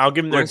 I'll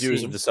give them their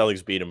dues if the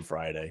Celtics beat them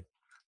Friday.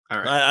 All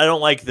right. I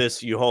don't like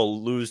this. You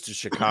whole lose to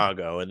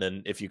Chicago, and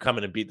then if you come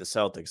in and beat the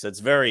Celtics,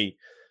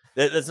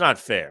 that's not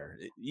fair.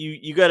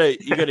 You gotta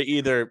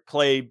either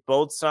play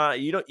both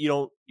sides. You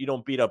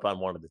don't beat up on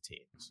one of the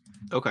teams.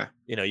 Okay.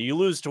 You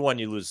lose to one,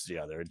 you lose to the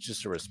other. It's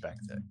just a respect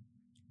thing.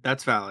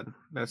 That's valid.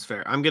 That's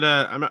fair. I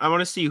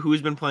want to see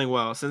who's been playing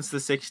well since the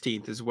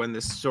 16th is when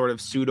this sort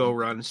of pseudo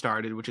run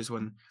started, which is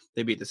when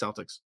they beat the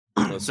Celtics.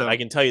 So I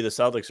can tell you the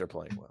Celtics are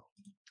playing well.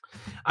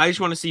 I just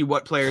want to see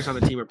what players on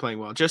the team are playing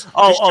well.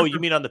 You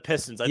mean on the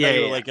Pistons? I thought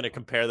you were like going to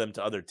compare them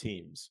to other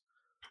teams.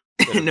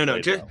 No,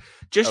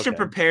 just to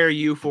prepare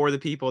you for the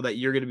people that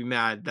you're going to be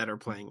mad that are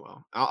playing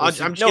well.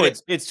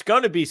 It's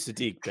going to be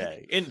Saddiq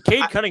Bey. And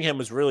Cade Cunningham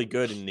was really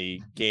good in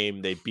the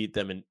game they beat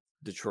them in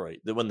Detroit.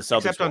 When the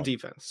Celtics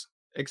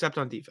except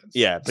on defense.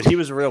 Yeah, but he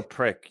was a real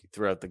prick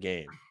throughout the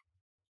game.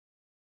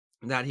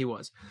 That he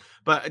was.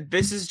 But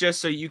this is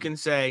just so you can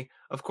say,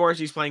 of course,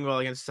 he's playing well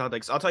against the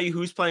Celtics. I'll tell you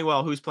who's playing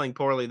well, who's playing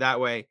poorly. That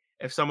way,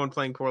 if someone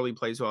playing poorly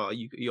plays well,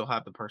 you'll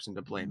have the person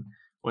to blame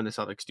when the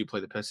Celtics do play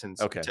the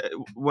Pistons. Okay.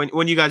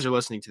 When you guys are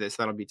listening to this,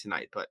 that'll be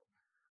tonight. But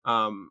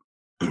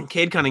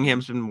Cade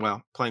Cunningham's been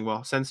playing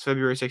well since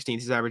February 16th.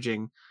 He's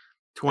averaging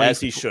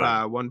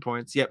 1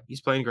 points. Yep,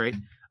 he's playing great.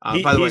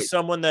 By the way, he's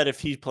someone that if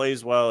he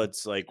plays well,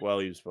 it's like, he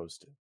was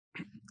supposed to.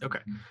 Okay.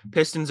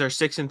 Pistons are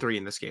 6-3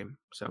 in this game.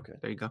 So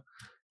there you go.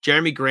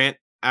 Jeremy Grant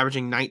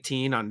averaging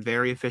 19 on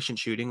very efficient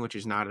shooting, which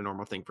is not a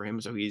normal thing for him.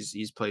 So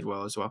he's played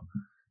well as well.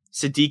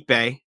 Saddiq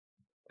Bey,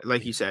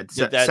 like you said,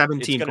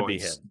 17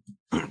 points.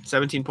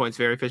 17 points,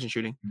 very efficient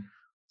shooting.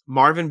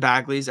 Marvin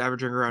Bagley's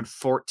averaging around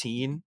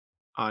 14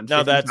 on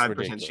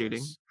 55%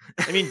 shooting.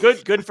 I mean,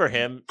 good for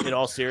him in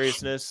all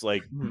seriousness.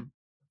 Like,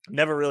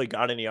 never really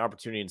got any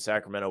opportunity in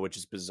Sacramento, which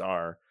is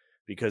bizarre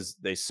because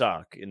they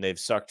suck and they've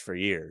sucked for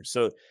years.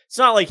 So it's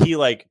not like he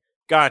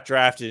got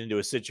drafted into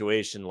a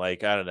situation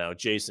like, I don't know,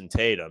 Jason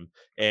Tatum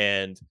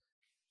and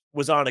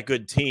was on a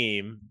good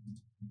team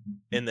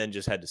and then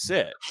just had to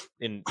sit.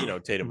 And,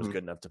 Tatum was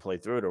good enough to play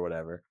through it or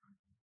whatever.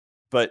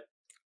 But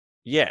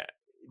yeah,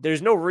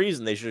 there's no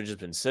reason they should have just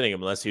been sitting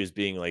him unless he was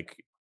being like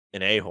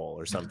an a-hole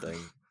or something.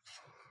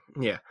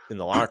 Yeah. In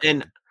the locker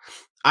room. And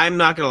I'm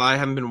not going to lie, I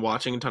haven't been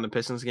watching a ton of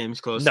Pistons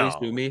games closely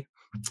to me,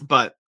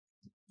 but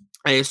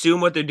I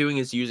assume what they're doing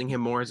is using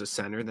him more as a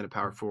center than a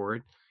power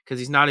forward. Because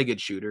he's not a good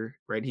shooter,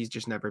 right? He's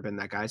just never been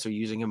that guy. So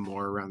using him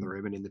more around the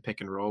rim and in the pick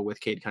and roll with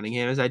Cade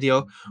Cunningham is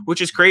ideal,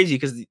 which is crazy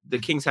because the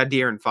Kings had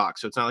De'Aaron Fox.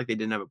 So it's not like they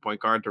didn't have a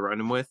point guard to run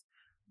him with.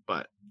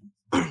 But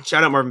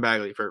shout out Marvin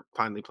Bagley for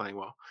finally playing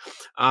well.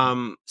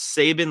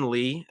 Saben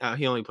Lee,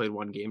 he only played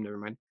one game, never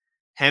mind.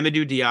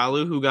 Hamidou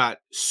Diallo, who got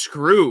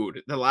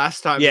screwed the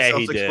last time the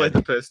Celtics played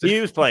the Pistons. He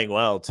was playing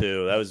well,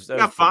 too. He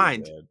got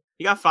fined.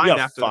 He got fined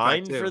after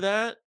fined for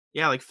that?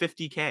 Yeah, like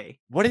 $50K.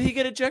 What did he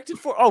get ejected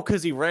for? Oh,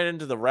 because he ran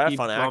into the ref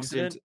on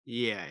accident?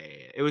 Yeah.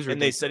 It was ridiculous.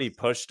 And they said he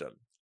pushed him.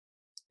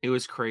 It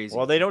was crazy.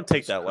 Well, they don't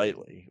take that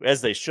lightly,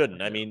 as they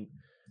shouldn't. I mean,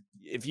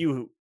 if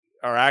you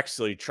are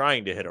actually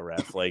trying to hit a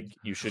ref,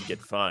 you should get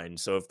fined.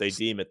 So if they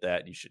deem it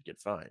that, you should get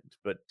fined.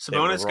 But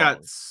Sabonis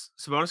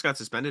got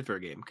suspended for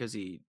a game because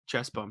he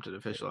chest bumped an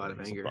official out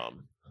of anger.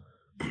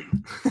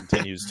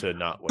 Continues to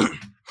not win.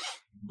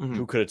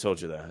 Who could have told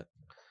you that?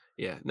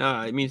 Yeah. No,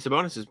 I mean,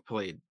 Sabonis has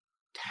played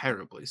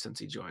terribly since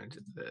he joined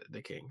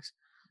the Kings.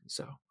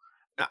 So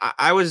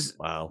I was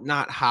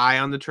not high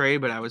on the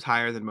trade, but I was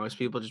higher than most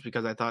people just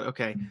because I thought,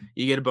 okay,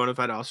 you get a bona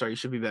fide all-star, you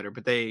should be better.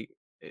 But the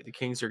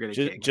Kings are going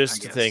to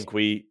just to think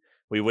we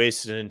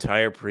wasted an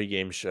entire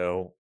pregame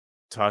show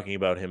talking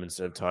about him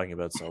instead of talking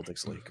about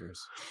Celtics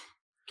Lakers.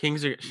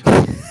 Kings are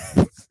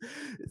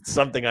it's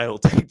something I will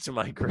take to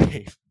my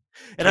grave.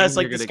 And I was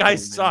like, this guy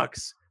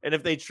sucks. And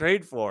if they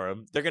trade for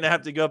him, they're going to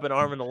have to go up an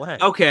arm and a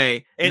leg.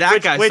 Okay,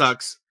 that guy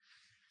sucks.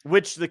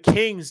 Which the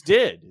Kings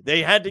did.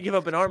 They had to give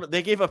up an arm.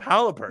 They gave up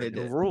Halliburton.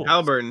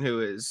 Halliburton,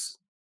 who is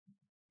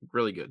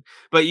really good.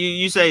 But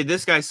you say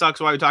this guy sucks.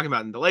 Why are we talking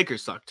about him? The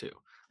Lakers suck too.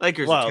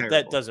 Lakers. Well,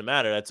 that doesn't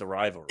matter. That's a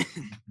rivalry.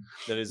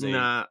 That is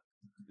the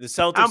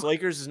Celtics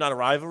Lakers is not a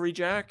rivalry,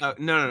 Jack.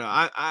 No.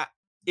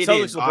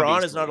 Celtics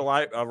LeBron is not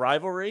a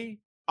rivalry.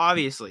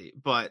 Obviously,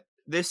 but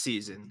this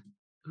season,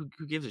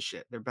 who gives a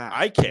shit? They're bad.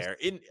 I care.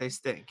 They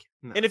stink.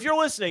 No. And if you're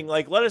listening,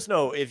 like, let us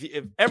know if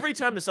every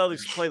time the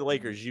Celtics play the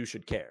Lakers, you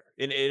should care.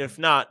 And if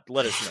not,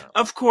 let us know.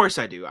 Of course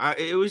I do.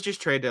 It was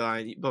just trade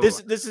deadline. Blah, blah, blah.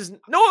 This is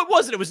no, it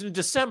wasn't. It was in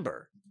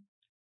December.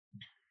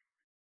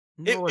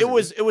 No, It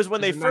was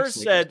when they the first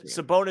next said Lakers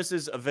game. Sabonis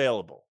is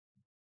available.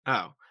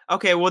 Oh,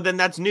 okay. Well, then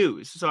that's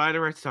news. So I had a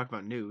right to talk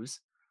about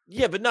news.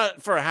 Yeah, but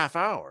not for a half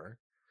hour.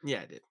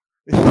 Yeah, I did.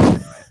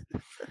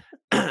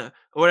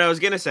 What I was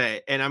gonna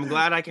say, and I'm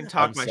glad I can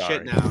talk my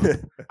shit now.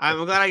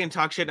 I'm glad I can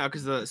talk shit now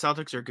because the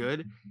Celtics are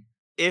good.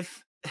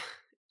 If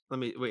let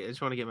me wait, I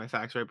just want to get my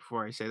facts right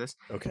before I say this.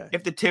 Okay.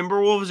 If the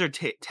Timberwolves are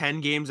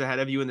 10 games ahead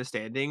of you in the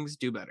standings,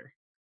 do better.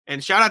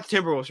 And shout out to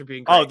Timberwolves for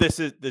being great. Oh, this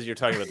you're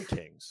talking about the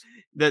Kings.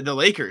 the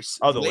Lakers.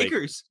 Oh, the the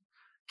Lakers.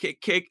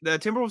 Kick the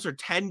Timberwolves are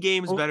 10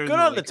 games better. Good than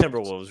on the the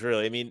Lakers. Timberwolves,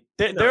 really. I mean,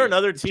 they're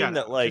another team shout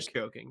that out. like Just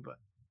joking, but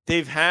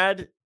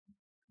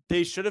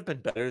they should have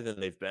been better than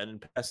they've been in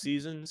past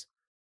seasons.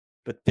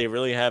 But they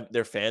really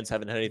their fans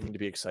haven't had anything to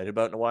be excited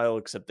about in a while,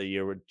 except the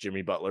year where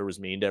Jimmy Butler was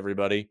mean to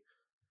everybody.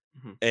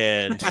 Mhm.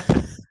 And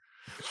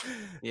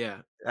yeah,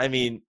 I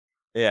mean,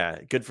 yeah,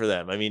 good for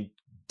them. I mean,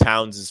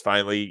 Towns is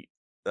finally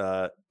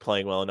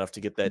playing well enough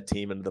to get that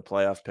team into the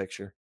playoff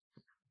picture.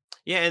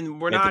 yeah,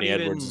 and we're Anthony not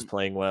even. Edwards is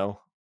playing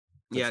well.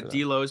 Yeah,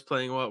 D'Lo is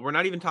playing well. We're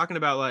not even talking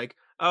about like,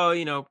 oh,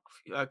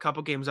 a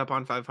couple games up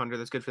on 500.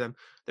 That's good for them.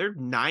 They're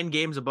 9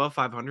 games above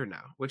 500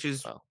 now, which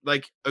is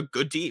like a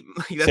good team.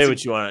 Say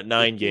what you want.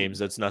 9 games.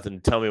 That's nothing.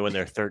 Tell me when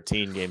they're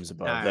 13 games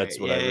above. All That's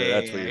right, what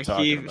that's what you're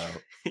talking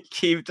about.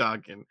 Keep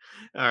talking.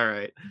 All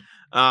right.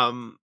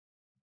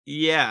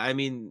 Yeah. I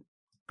mean,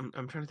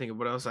 I'm trying to think of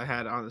what else I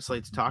had on the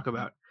slate to talk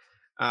about.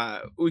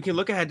 We can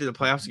look ahead to the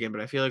playoffs again, but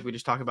I feel like we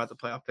just talk about the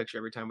playoff picture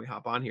every time we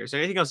hop on here. Is there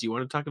anything else you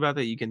want to talk about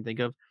that you can think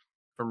of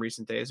from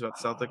recent days about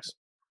the Celtics?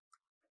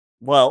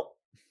 Well,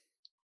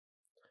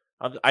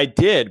 I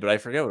did, but I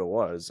forget what it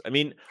was. I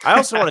mean, I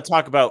also want to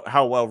talk about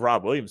how well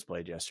Rob Williams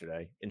played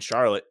yesterday in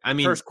Charlotte. I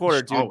mean, first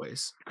quarter, dude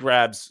always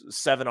grabs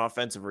 7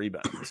 offensive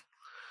rebounds.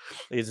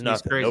 It's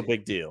nothing, no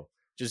big deal.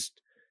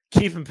 Just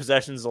keeping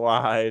possessions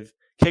alive,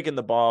 kicking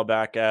the ball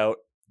back out.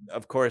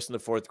 Of course, in the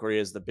fourth quarter, he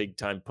has the big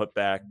time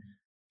putback.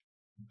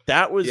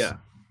 That was,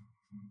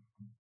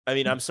 I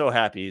mean, I'm so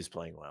happy he's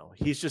playing well.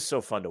 He's just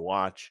so fun to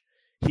watch.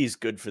 He's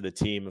good for the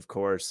team, of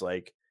course.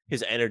 Like,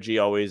 his energy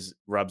always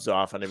rubs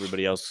off on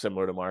everybody else,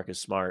 similar to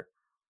Marcus Smart.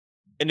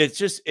 And it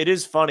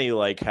is funny,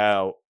 like,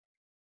 how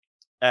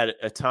at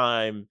a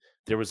time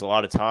there was a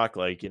lot of talk,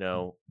 like,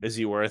 is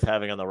he worth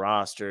having on the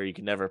roster? He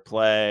can never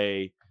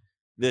play,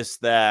 this,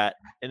 that.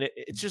 And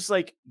it's just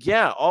like,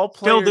 yeah, all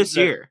players. Still this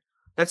year.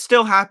 That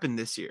still happened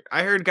this year.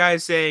 I heard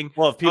guys saying,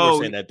 well, if people are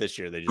saying that this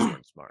year, they just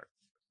weren't smart.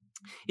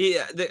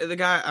 Yeah, the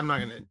guy, I'm not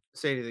going to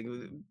say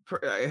anything.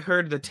 I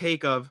heard the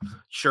take of,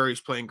 sure, he's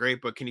playing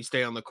great, but can he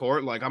stay on the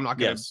court? Like, I'm not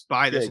going to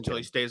buy this until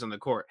he stays on the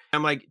court.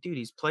 I'm like, dude,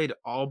 he's played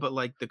all but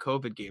like the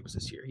COVID games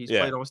this year. He's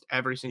played almost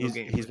every single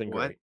game. He's been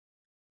great.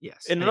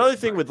 Yes. And another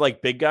thing with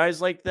like big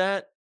guys like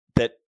that,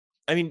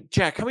 I mean,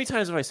 Jack, how many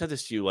times have I said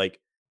this to you?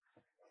 Like,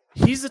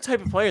 he's the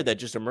type of player that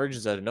just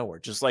emerges out of nowhere,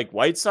 just like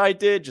Whiteside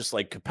did, just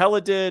like Capella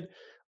did.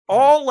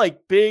 All like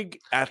big,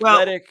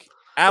 athletic.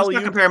 Let's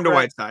not compare him to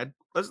Whiteside.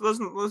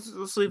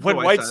 Let's leave. When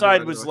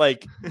Whiteside was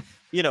like,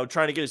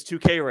 trying to get his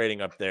 2K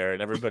rating up there,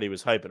 and everybody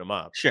was hyping him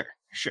up. Sure,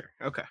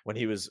 okay. When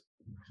he was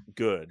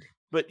good,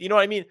 but you know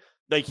what I mean?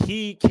 Like,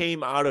 he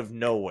came out of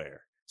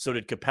nowhere. So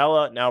did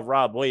Capella. Now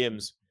Rob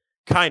Williams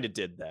kind of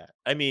did that.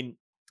 I mean,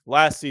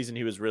 last season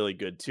he was really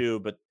good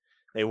too, but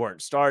they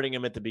weren't starting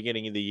him at the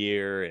beginning of the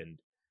year, and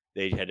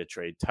they had to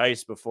trade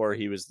Tice before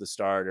he was the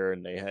starter,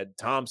 and they had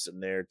Thompson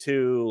there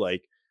too.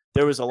 Like,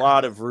 there was a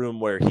lot of room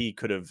where he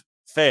could have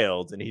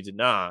failed, and he did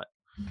not.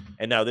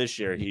 And now this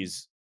year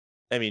he's,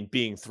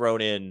 being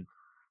thrown in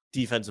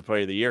defensive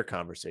player of the year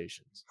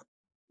conversations.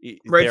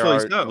 There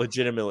are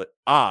legitimate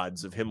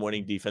odds of him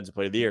winning defensive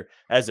player of the year,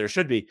 as there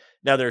should be.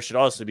 Now, there should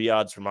also be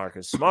odds for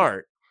Marcus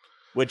Smart,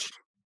 which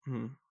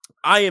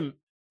I am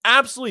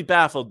absolutely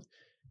baffled.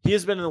 He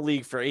has been in the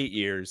league for 8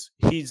 years.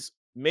 He's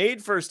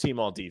made first team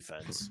all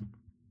defense.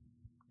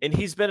 And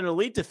he's been an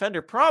elite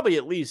defender probably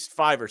at least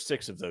 5 or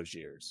 6 of those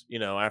years,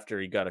 after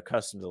he got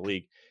accustomed to the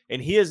league.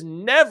 And he has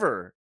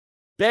never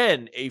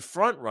been a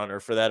front runner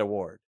for that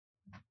award.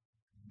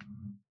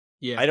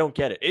 Yeah. I don't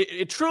get it.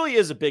 It truly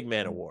is a big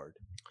man award,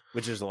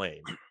 which is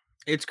lame.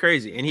 It's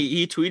crazy. And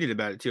he tweeted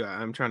about it too.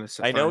 I'm trying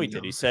to. I know he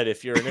did. He said,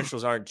 if your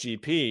initials aren't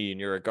GP and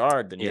you're a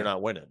guard, then you're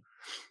not winning.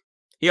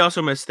 He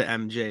also missed the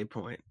MJ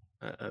point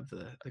of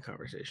the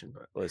conversation.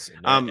 But listen,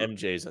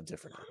 MJ is a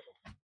different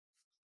level.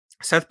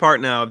 Seth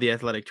Partnow of The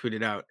Athletic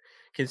tweeted out,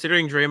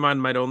 considering Draymond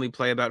might only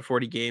play about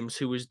 40 games,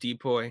 who was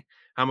Depoy?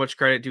 How much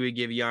credit do we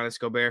give Giannis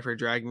Gobert for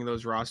dragging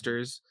those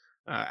rosters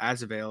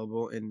as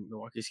available, in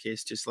Milwaukee's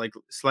case, just like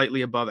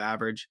slightly above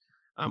average,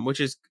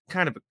 which is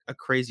kind of a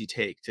crazy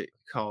take to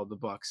call the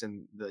Bucks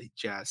and the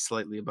Jazz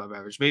slightly above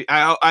average. Maybe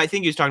I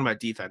think he was talking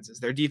about defenses.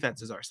 Their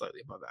defenses are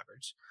slightly above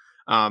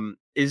average.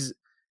 Is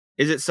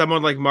it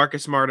someone like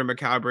Marcus Smart or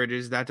Mikal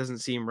Bridges? That doesn't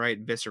seem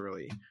right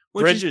viscerally.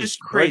 Which is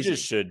just crazy. Bridges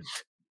should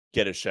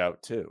get a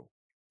shout too.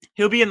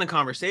 He'll be in the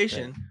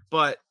conversation,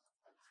 but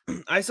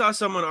I saw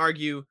someone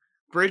argue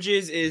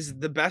Bridges is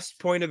the best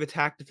point of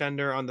attack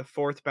defender on the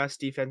fourth best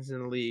defense in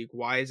the league.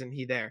 Why isn't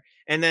he there?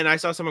 And then I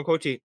saw someone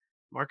quote tweet,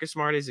 Marcus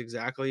Smart is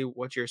exactly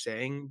what you're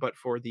saying, but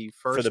for the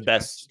For the first best,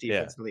 best yeah.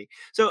 defense in the league.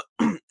 So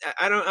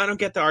I don't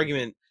get the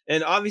argument.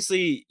 And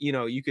obviously,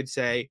 you could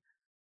say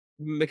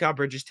Mikal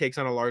Bridges takes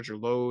on a larger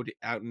load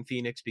out in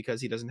Phoenix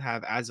because he doesn't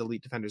have as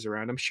elite defenders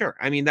around him. Sure.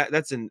 I mean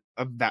that's And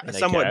I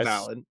somewhat guess,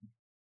 valid.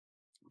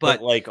 but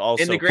But like in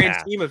also the grand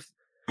cap. scheme of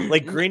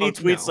Like Greeny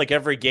tweets no. like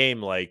every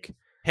game, like,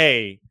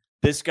 "Hey,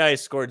 this guy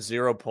scored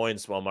 0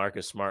 points while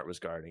Marcus Smart was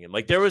guarding him."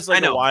 Like there was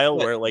like a while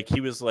where like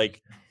he was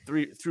like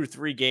through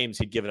 3 games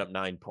he'd given up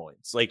 9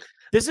 points. Like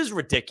this is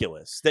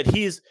ridiculous that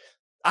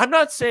I'm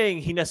not saying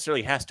he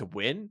necessarily has to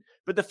win,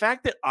 but the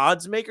fact that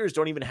odds makers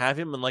don't even have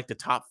him in like the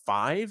top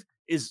 5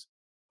 is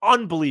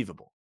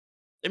unbelievable.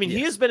 I mean,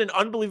 he has been an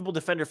unbelievable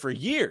defender for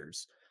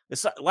years.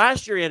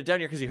 Last year he had it down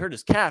here because he hurt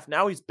his calf.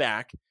 Now he's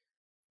back.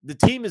 The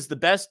team is the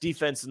best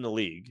defense in the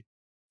league.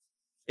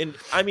 And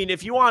I mean,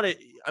 if you want to,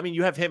 I mean,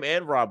 you have him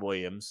and Rob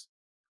Williams.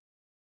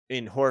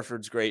 In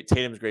Horford's great,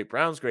 Tatum's great,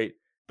 Brown's great,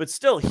 but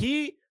still,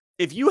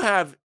 if you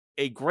have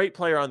a great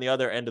player on the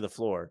other end of the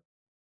floor,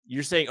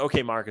 you're saying,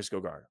 okay, Marcus, go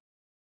guard him.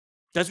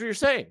 That's what you're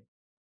saying.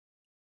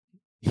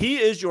 He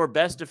is your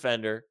best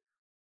defender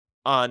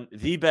on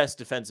the best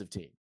defensive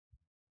team.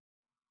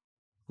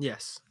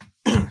 Yes,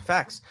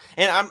 facts.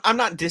 And I'm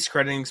not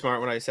discrediting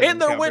Smart when I said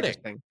and they're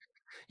winning.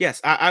 Yes,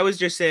 I was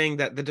just saying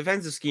that the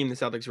defensive scheme the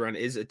Celtics run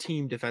is a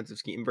team defensive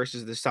scheme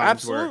versus the Suns,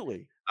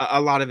 Absolutely. where a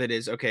lot of it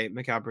is okay.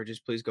 Mikal Bridges,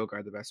 please go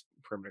guard the best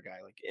perimeter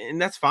guy, like,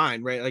 and that's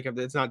fine, right? Like,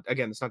 it's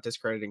not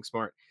discrediting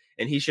Smart,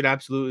 and he should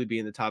absolutely be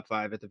in the top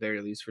 5 at the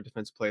very least for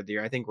Defensive Player of the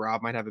Year. I think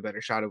Rob might have a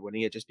better shot of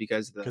winning it just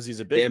because he's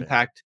a big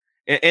impact.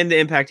 And the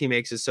impact he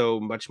makes is so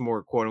much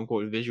more "quote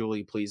unquote"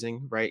 visually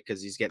pleasing, right?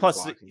 Because he's getting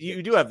plus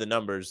you do have the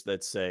numbers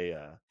that say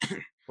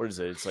what is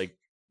it? It's like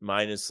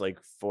minus like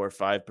 4 or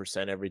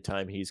 5% every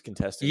time he's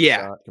contesting a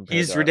shot.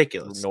 He's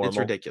ridiculous. It's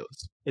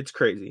ridiculous. It's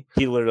crazy.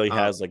 He literally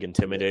has like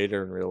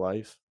Intimidator in real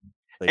life.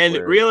 Like and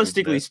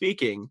realistically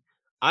speaking,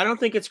 I don't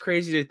think it's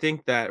crazy to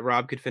think that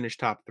Rob could finish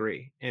top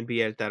 3 and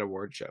be at that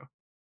award show,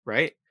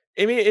 right?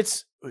 I mean,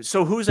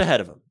 so who's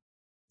ahead of him?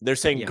 They're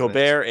saying Giannis.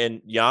 Gobert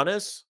and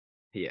Giannis.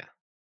 Yeah.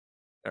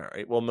 All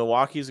right. Well,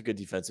 Milwaukee's a good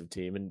defensive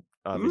team, and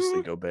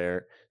obviously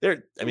Gobert.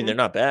 They're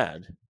not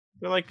bad.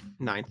 They're like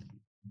 9th,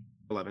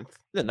 11th.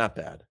 They're not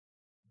bad.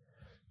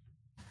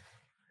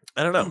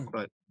 I don't know,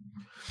 but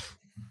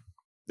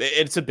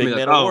it's a big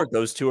man award.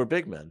 Those two are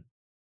big men.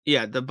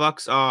 Yeah, the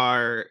Bucks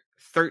are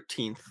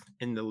 13th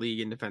in the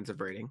league in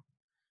defensive rating,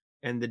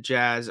 and the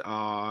Jazz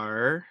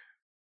are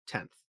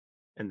 10th,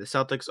 and the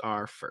Celtics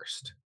are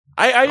 1st.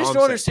 I just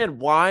don't understand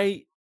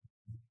why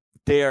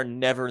they are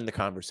never in the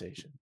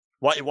conversation.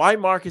 Why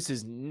Marcus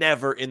is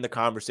never in the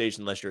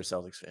conversation unless you're a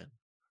Celtics fan.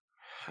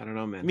 I don't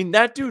know, man. I mean,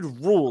 that dude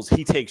rules.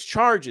 He takes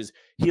charges.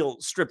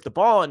 He'll strip the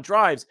ball and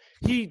drives.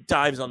 He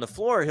dives on the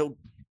floor.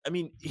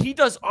 He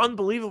does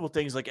unbelievable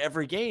things like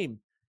every game.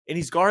 And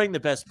he's guarding the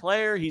best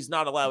player. He's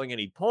not allowing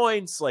any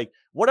points. Like,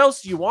 what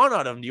else do you want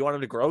out of him? Do you want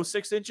him to grow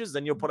 6 inches?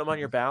 Then you'll put him on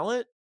your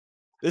ballot?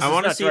 This is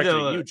not directed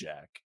at you,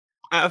 Jack.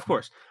 Of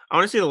course. I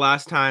want to see the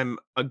last time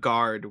a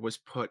guard was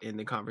put in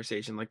the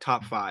conversation, like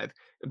top 5.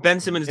 Ben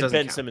Simmons doesn't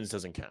count. Simmons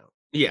doesn't count.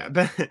 Yeah,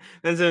 Ben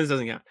Simmons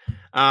doesn't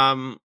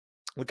count.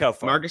 Look how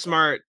far.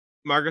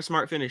 Marcus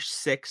Smart finished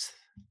 6th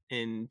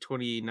in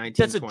 2019.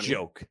 That's a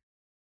joke.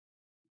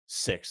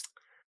 6th.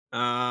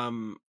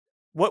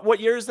 What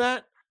year is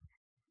that?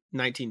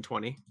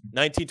 1920.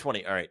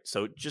 1920. All right.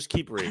 So just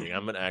keep reading.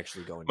 I'm going to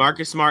actually go.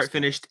 Marcus Smart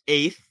finished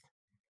 8th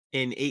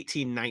in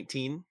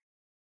 1819.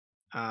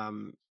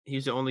 He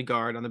was the only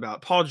guard on the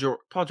ballot. Paul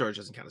George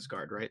doesn't count as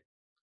guard, right?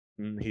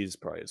 He's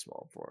probably a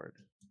small forward.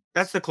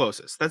 That's the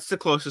closest. That's the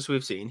closest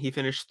we've seen. He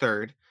finished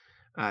 3rd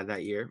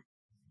that year.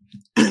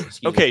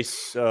 Okay,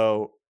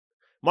 so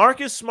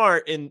Marcus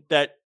Smart in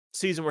that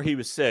season where he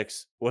was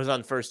 6 was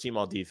on first team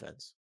all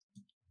defense.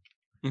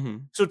 Mm-hmm.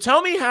 So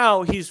tell me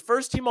how he's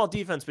first team all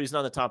defense, but he's not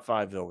in the top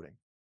 5 voting.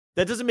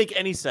 That doesn't make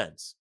any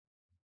sense.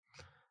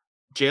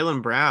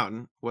 Jaylen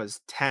Brown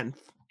was 10th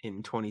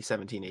in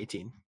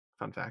 2017-18.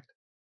 Fun fact.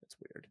 That's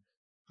weird.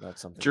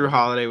 That's something. Drew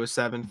Holiday was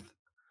 7th.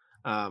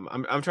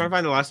 I'm trying to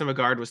find the last time a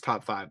guard was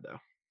top 5 though.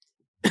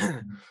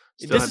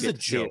 This is a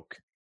joke.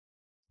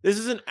 This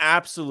is an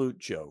absolute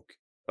joke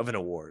of an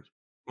award.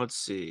 Let's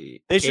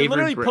see. They should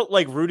literally put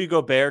like Rudy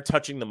Gobert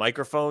touching the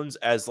microphones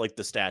as like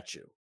the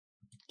statue.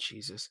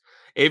 Jesus.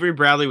 Avery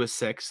Bradley was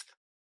 6th.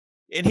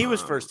 And he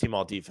was first team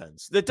all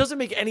defense. That doesn't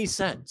make any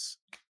sense.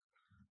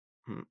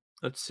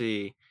 Let's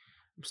see.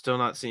 I'm still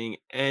not seeing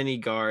any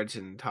guards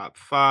in top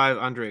 5.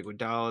 Andre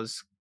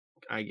Iguodala's,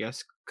 I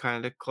guess,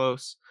 kind of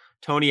close.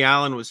 Tony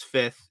Allen was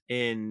 5th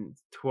in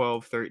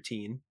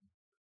 12-13.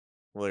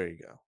 Well, there you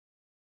go.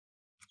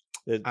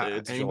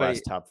 It's your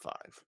last top 5.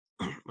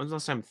 When's the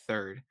last time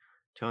 3rd?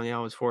 Tony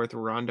Allen was 4th.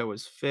 Rondo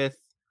was 5th.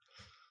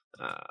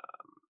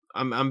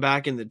 I'm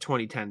back in the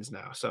 2010s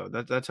now, so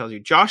that tells you.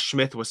 Josh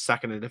Smith was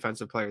 2nd in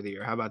Defensive Player of the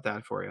Year. How about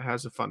that for you?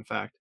 Has a fun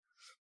fact.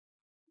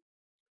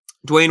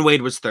 Dwayne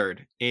Wade was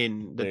third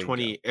in the There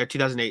you go.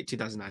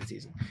 2008-2009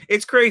 season.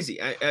 It's crazy.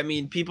 I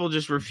mean, people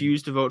just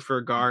refuse to vote for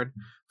a guard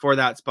for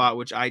that spot,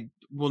 which I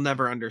will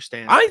never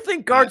understand. I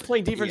think guards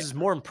playing yeah. defense is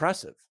more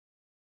impressive.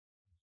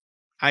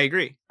 I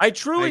agree. I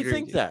truly agree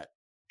think with you. that.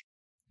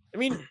 I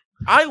mean,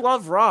 I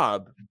love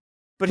Rob,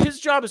 but his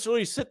job is to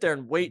really sit there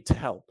and wait to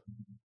help.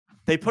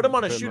 They put him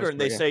on a For the shooter most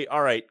and they part, yeah. say,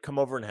 all right, come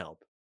over and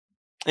help.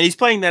 And he's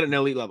playing that at an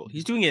elite level.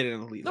 He's doing it at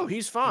an elite No, level.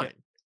 he's fine.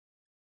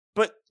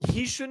 But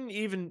he shouldn't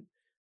even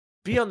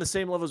be on the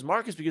same level as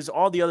Marcus because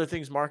all the other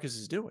things Marcus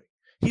is doing.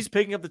 He's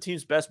picking up the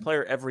team's best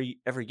player every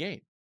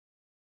game.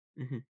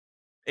 Mm-hmm.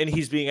 And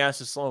he's being asked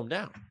to slow him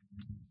down.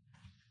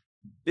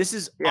 This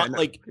is Yeah.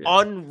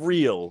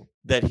 unreal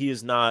that he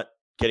is not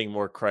getting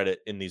more credit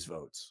in these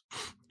votes.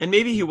 And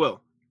maybe he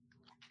will.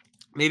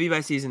 Maybe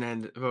by season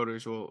end,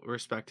 voters will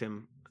respect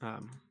him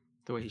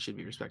the way he should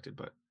be respected.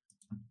 But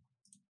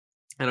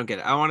I don't get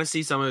it. I want to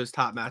see some of his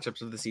top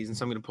matchups of the season,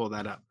 so I'm going to pull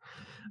that up.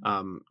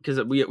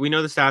 Because we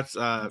know the stats.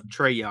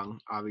 Trae Young,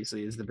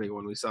 obviously, is the big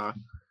one we saw.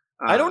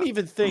 I don't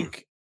even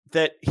think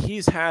that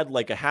he's had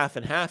like a half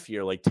and half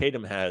year like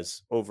Tatum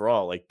has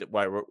overall. Like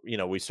why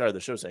we started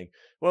the show saying,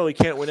 well, he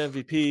can't win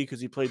MVP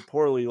because he played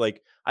poorly.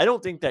 Like I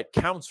don't think that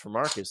counts for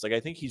Marcus. Like I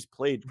think he's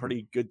played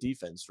pretty good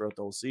defense throughout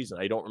the whole season.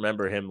 I don't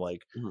remember him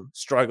like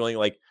struggling.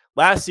 Like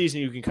last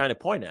season, you can kind of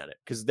point at it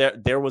because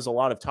there was a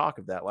lot of talk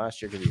of that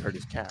last year because he hurt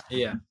his calf.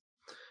 Yeah.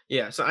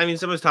 So I mean,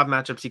 some of his top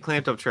matchups, he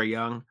clamped up Trae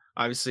Young.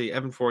 Obviously,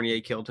 Evan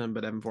Fournier killed him,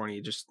 but Evan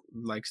Fournier just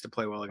likes to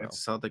play well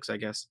against the Celtics, I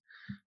guess.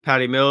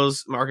 Patty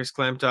Mills, Marcus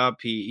clamped up.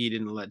 He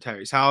didn't let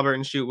Tyrese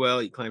Halliburton shoot well.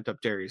 He clamped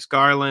up Darius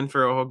Garland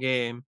for a whole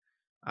game.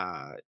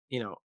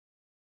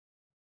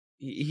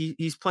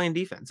 He's playing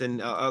defense,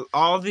 and a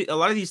lot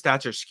of these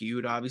stats are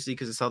skewed, obviously,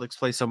 because the Celtics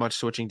play so much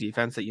switching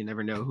defense that you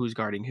never know who's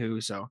guarding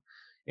who. So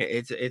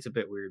it's a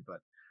bit weird,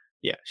 but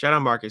yeah, shout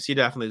out Marcus. He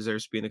definitely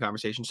deserves to be in the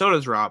conversation. So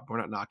does Rob. We're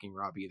not knocking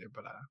Rob either,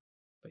 but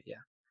yeah.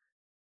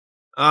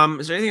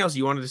 Is there anything else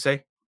you wanted to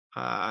say?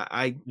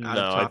 I've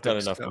done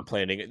enough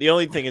complaining. The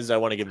only thing is I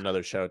want to give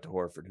another shout out to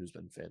Horford, who's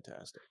been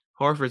fantastic.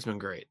 Horford's been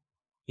great.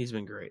 He's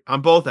been great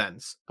on both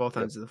ends of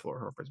the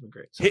floor. Horford's been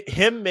great. So.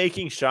 Him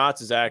making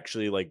shots is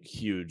actually like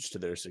huge to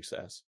their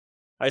success.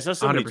 I saw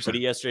somebody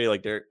tweet yesterday,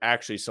 like they're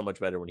actually so much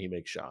better when he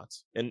makes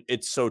shots, and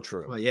it's so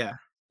true. Well, yeah,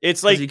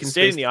 it's like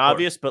stating the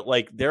obvious, but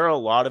like there are a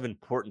lot of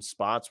important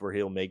spots where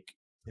he'll make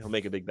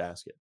a big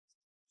basket.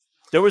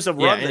 There was a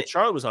run that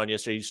Charlotte was on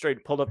yesterday. He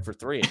straight pulled up for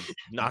three and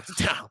knocked it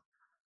down.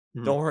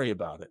 Don't worry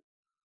about it.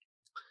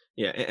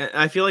 Yeah, and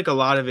I feel like a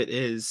lot of it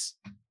is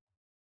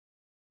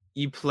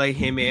you play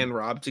him and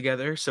Rob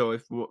together. So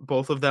if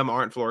both of them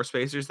aren't floor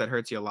spacers, that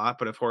hurts you a lot.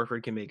 But if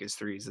Horford can make his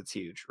threes, that's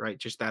huge, right?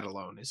 Just that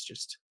alone is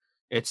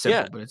it's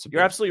simple, but it's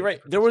you're absolutely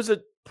right. There was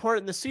a part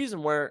in the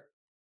season where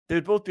they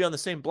would both be on the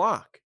same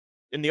block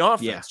in the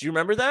offense. Yeah. Do you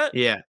remember that?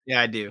 Yeah,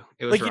 I do.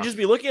 It was like you'd just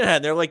be looking at it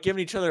and they're like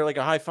giving each other like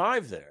a high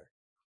five there.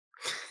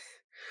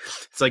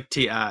 It's like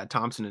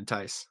Thompson and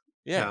Tice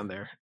down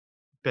there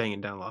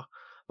banging down low.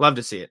 Love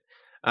to see it.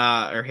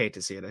 Or hate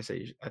to see it. I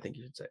think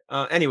you should say.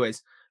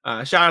 Anyways,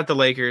 shout out the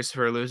Lakers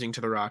for losing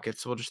to the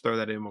Rockets. We'll just throw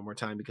that in one more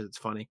time because it's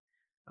funny.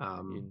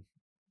 I mean,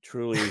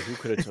 truly, who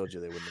could have told you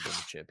they wouldn't have been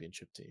the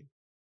championship team?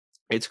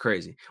 It's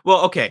crazy.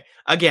 Well, okay.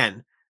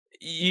 Again,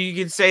 you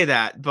could say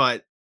that,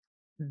 but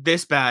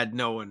this bad,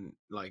 no one.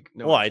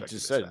 I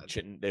just said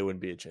they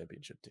wouldn't be a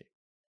championship team.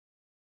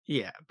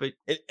 Yeah, but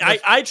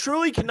I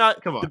truly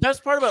cannot. Come on. The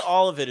best part about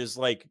all of it is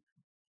like,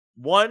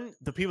 one,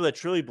 the people that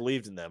truly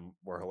believed in them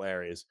were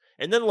hilarious,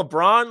 and then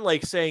LeBron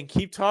like saying,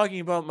 "Keep talking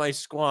about my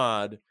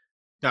squad."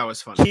 That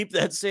was funny. Keep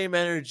that same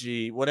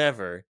energy,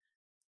 whatever.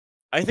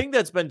 I think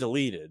that's been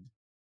deleted.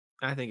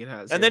 I think it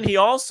has. And then he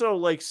also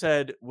like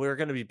said we're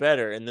going to be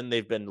better, and then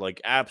they've been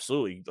like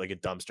absolutely like a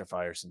dumpster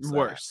fire since.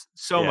 Worse,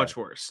 much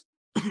worse.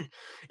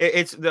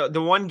 It's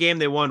the one game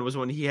they won was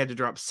when he had to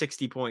drop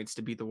 60 points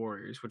to beat the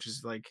Warriors, which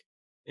is like,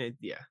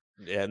 yeah,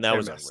 and that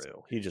was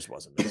unreal. He just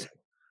wasn't missing.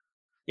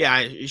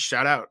 Yeah,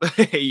 shout out.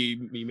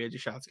 you made your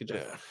shots. Good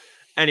job. Yeah.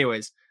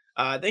 Anyways,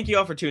 thank you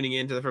all for tuning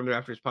in to the From the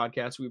Rafters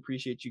podcast. We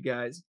appreciate you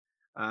guys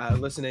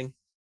listening.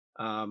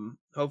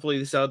 Hopefully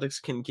the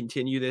Celtics can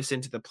continue this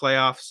into the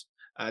playoffs.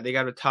 They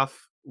got a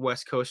tough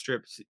West Coast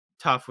trip.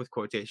 Tough with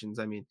quotations.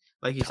 I mean,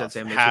 like you said,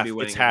 Sam, they should be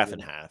winning. It's half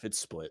and half. It's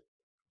split.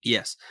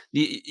 Yes,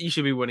 you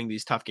should be winning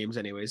these tough games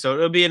anyway. So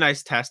it'll be a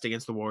nice test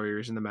against the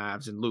Warriors and the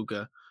Mavs and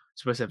Luka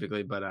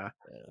specifically. But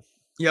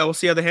yeah, we'll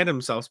see how they handle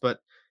themselves. But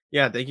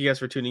yeah, thank you guys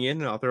for tuning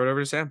in, and I'll throw it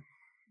over to Sam.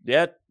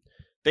 Yeah,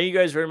 thank you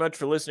guys very much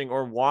for listening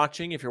or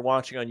watching. If you're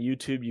watching on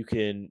YouTube,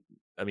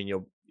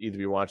 you'll either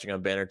be watching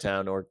on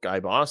Bannertown or Guy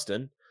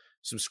Boston.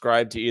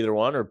 Subscribe to either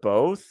one or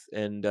both,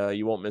 and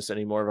you won't miss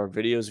any more of our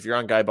videos. If you're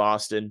on Guy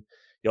Boston,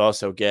 you'll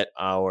also get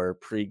our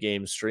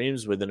pregame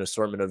streams with an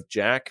assortment of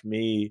Jack,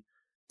 me,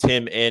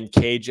 Tim, and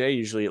KJ.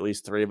 Usually at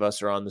least three of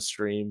us are on the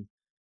stream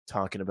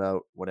talking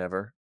about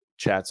whatever.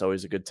 Chat's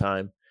always a good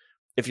time.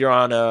 If you're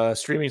on a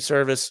streaming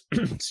service,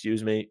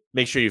 excuse me,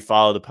 make sure you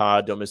follow the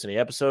pod. Don't miss any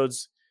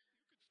episodes.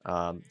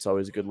 It's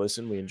always a good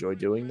listen. We enjoy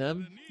doing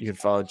them. You can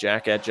follow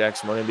Jack at Jack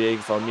Simone NBA. You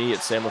can follow me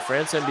at Sam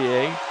LaFrance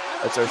NBA.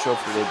 That's our show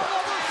for today.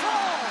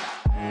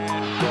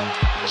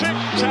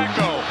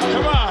 Taco,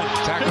 come on.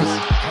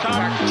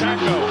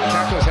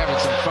 Taco's having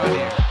some fun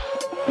here.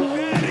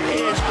 That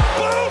is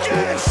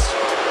bogus.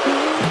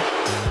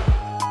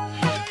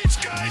 These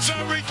guys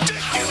are ridiculous.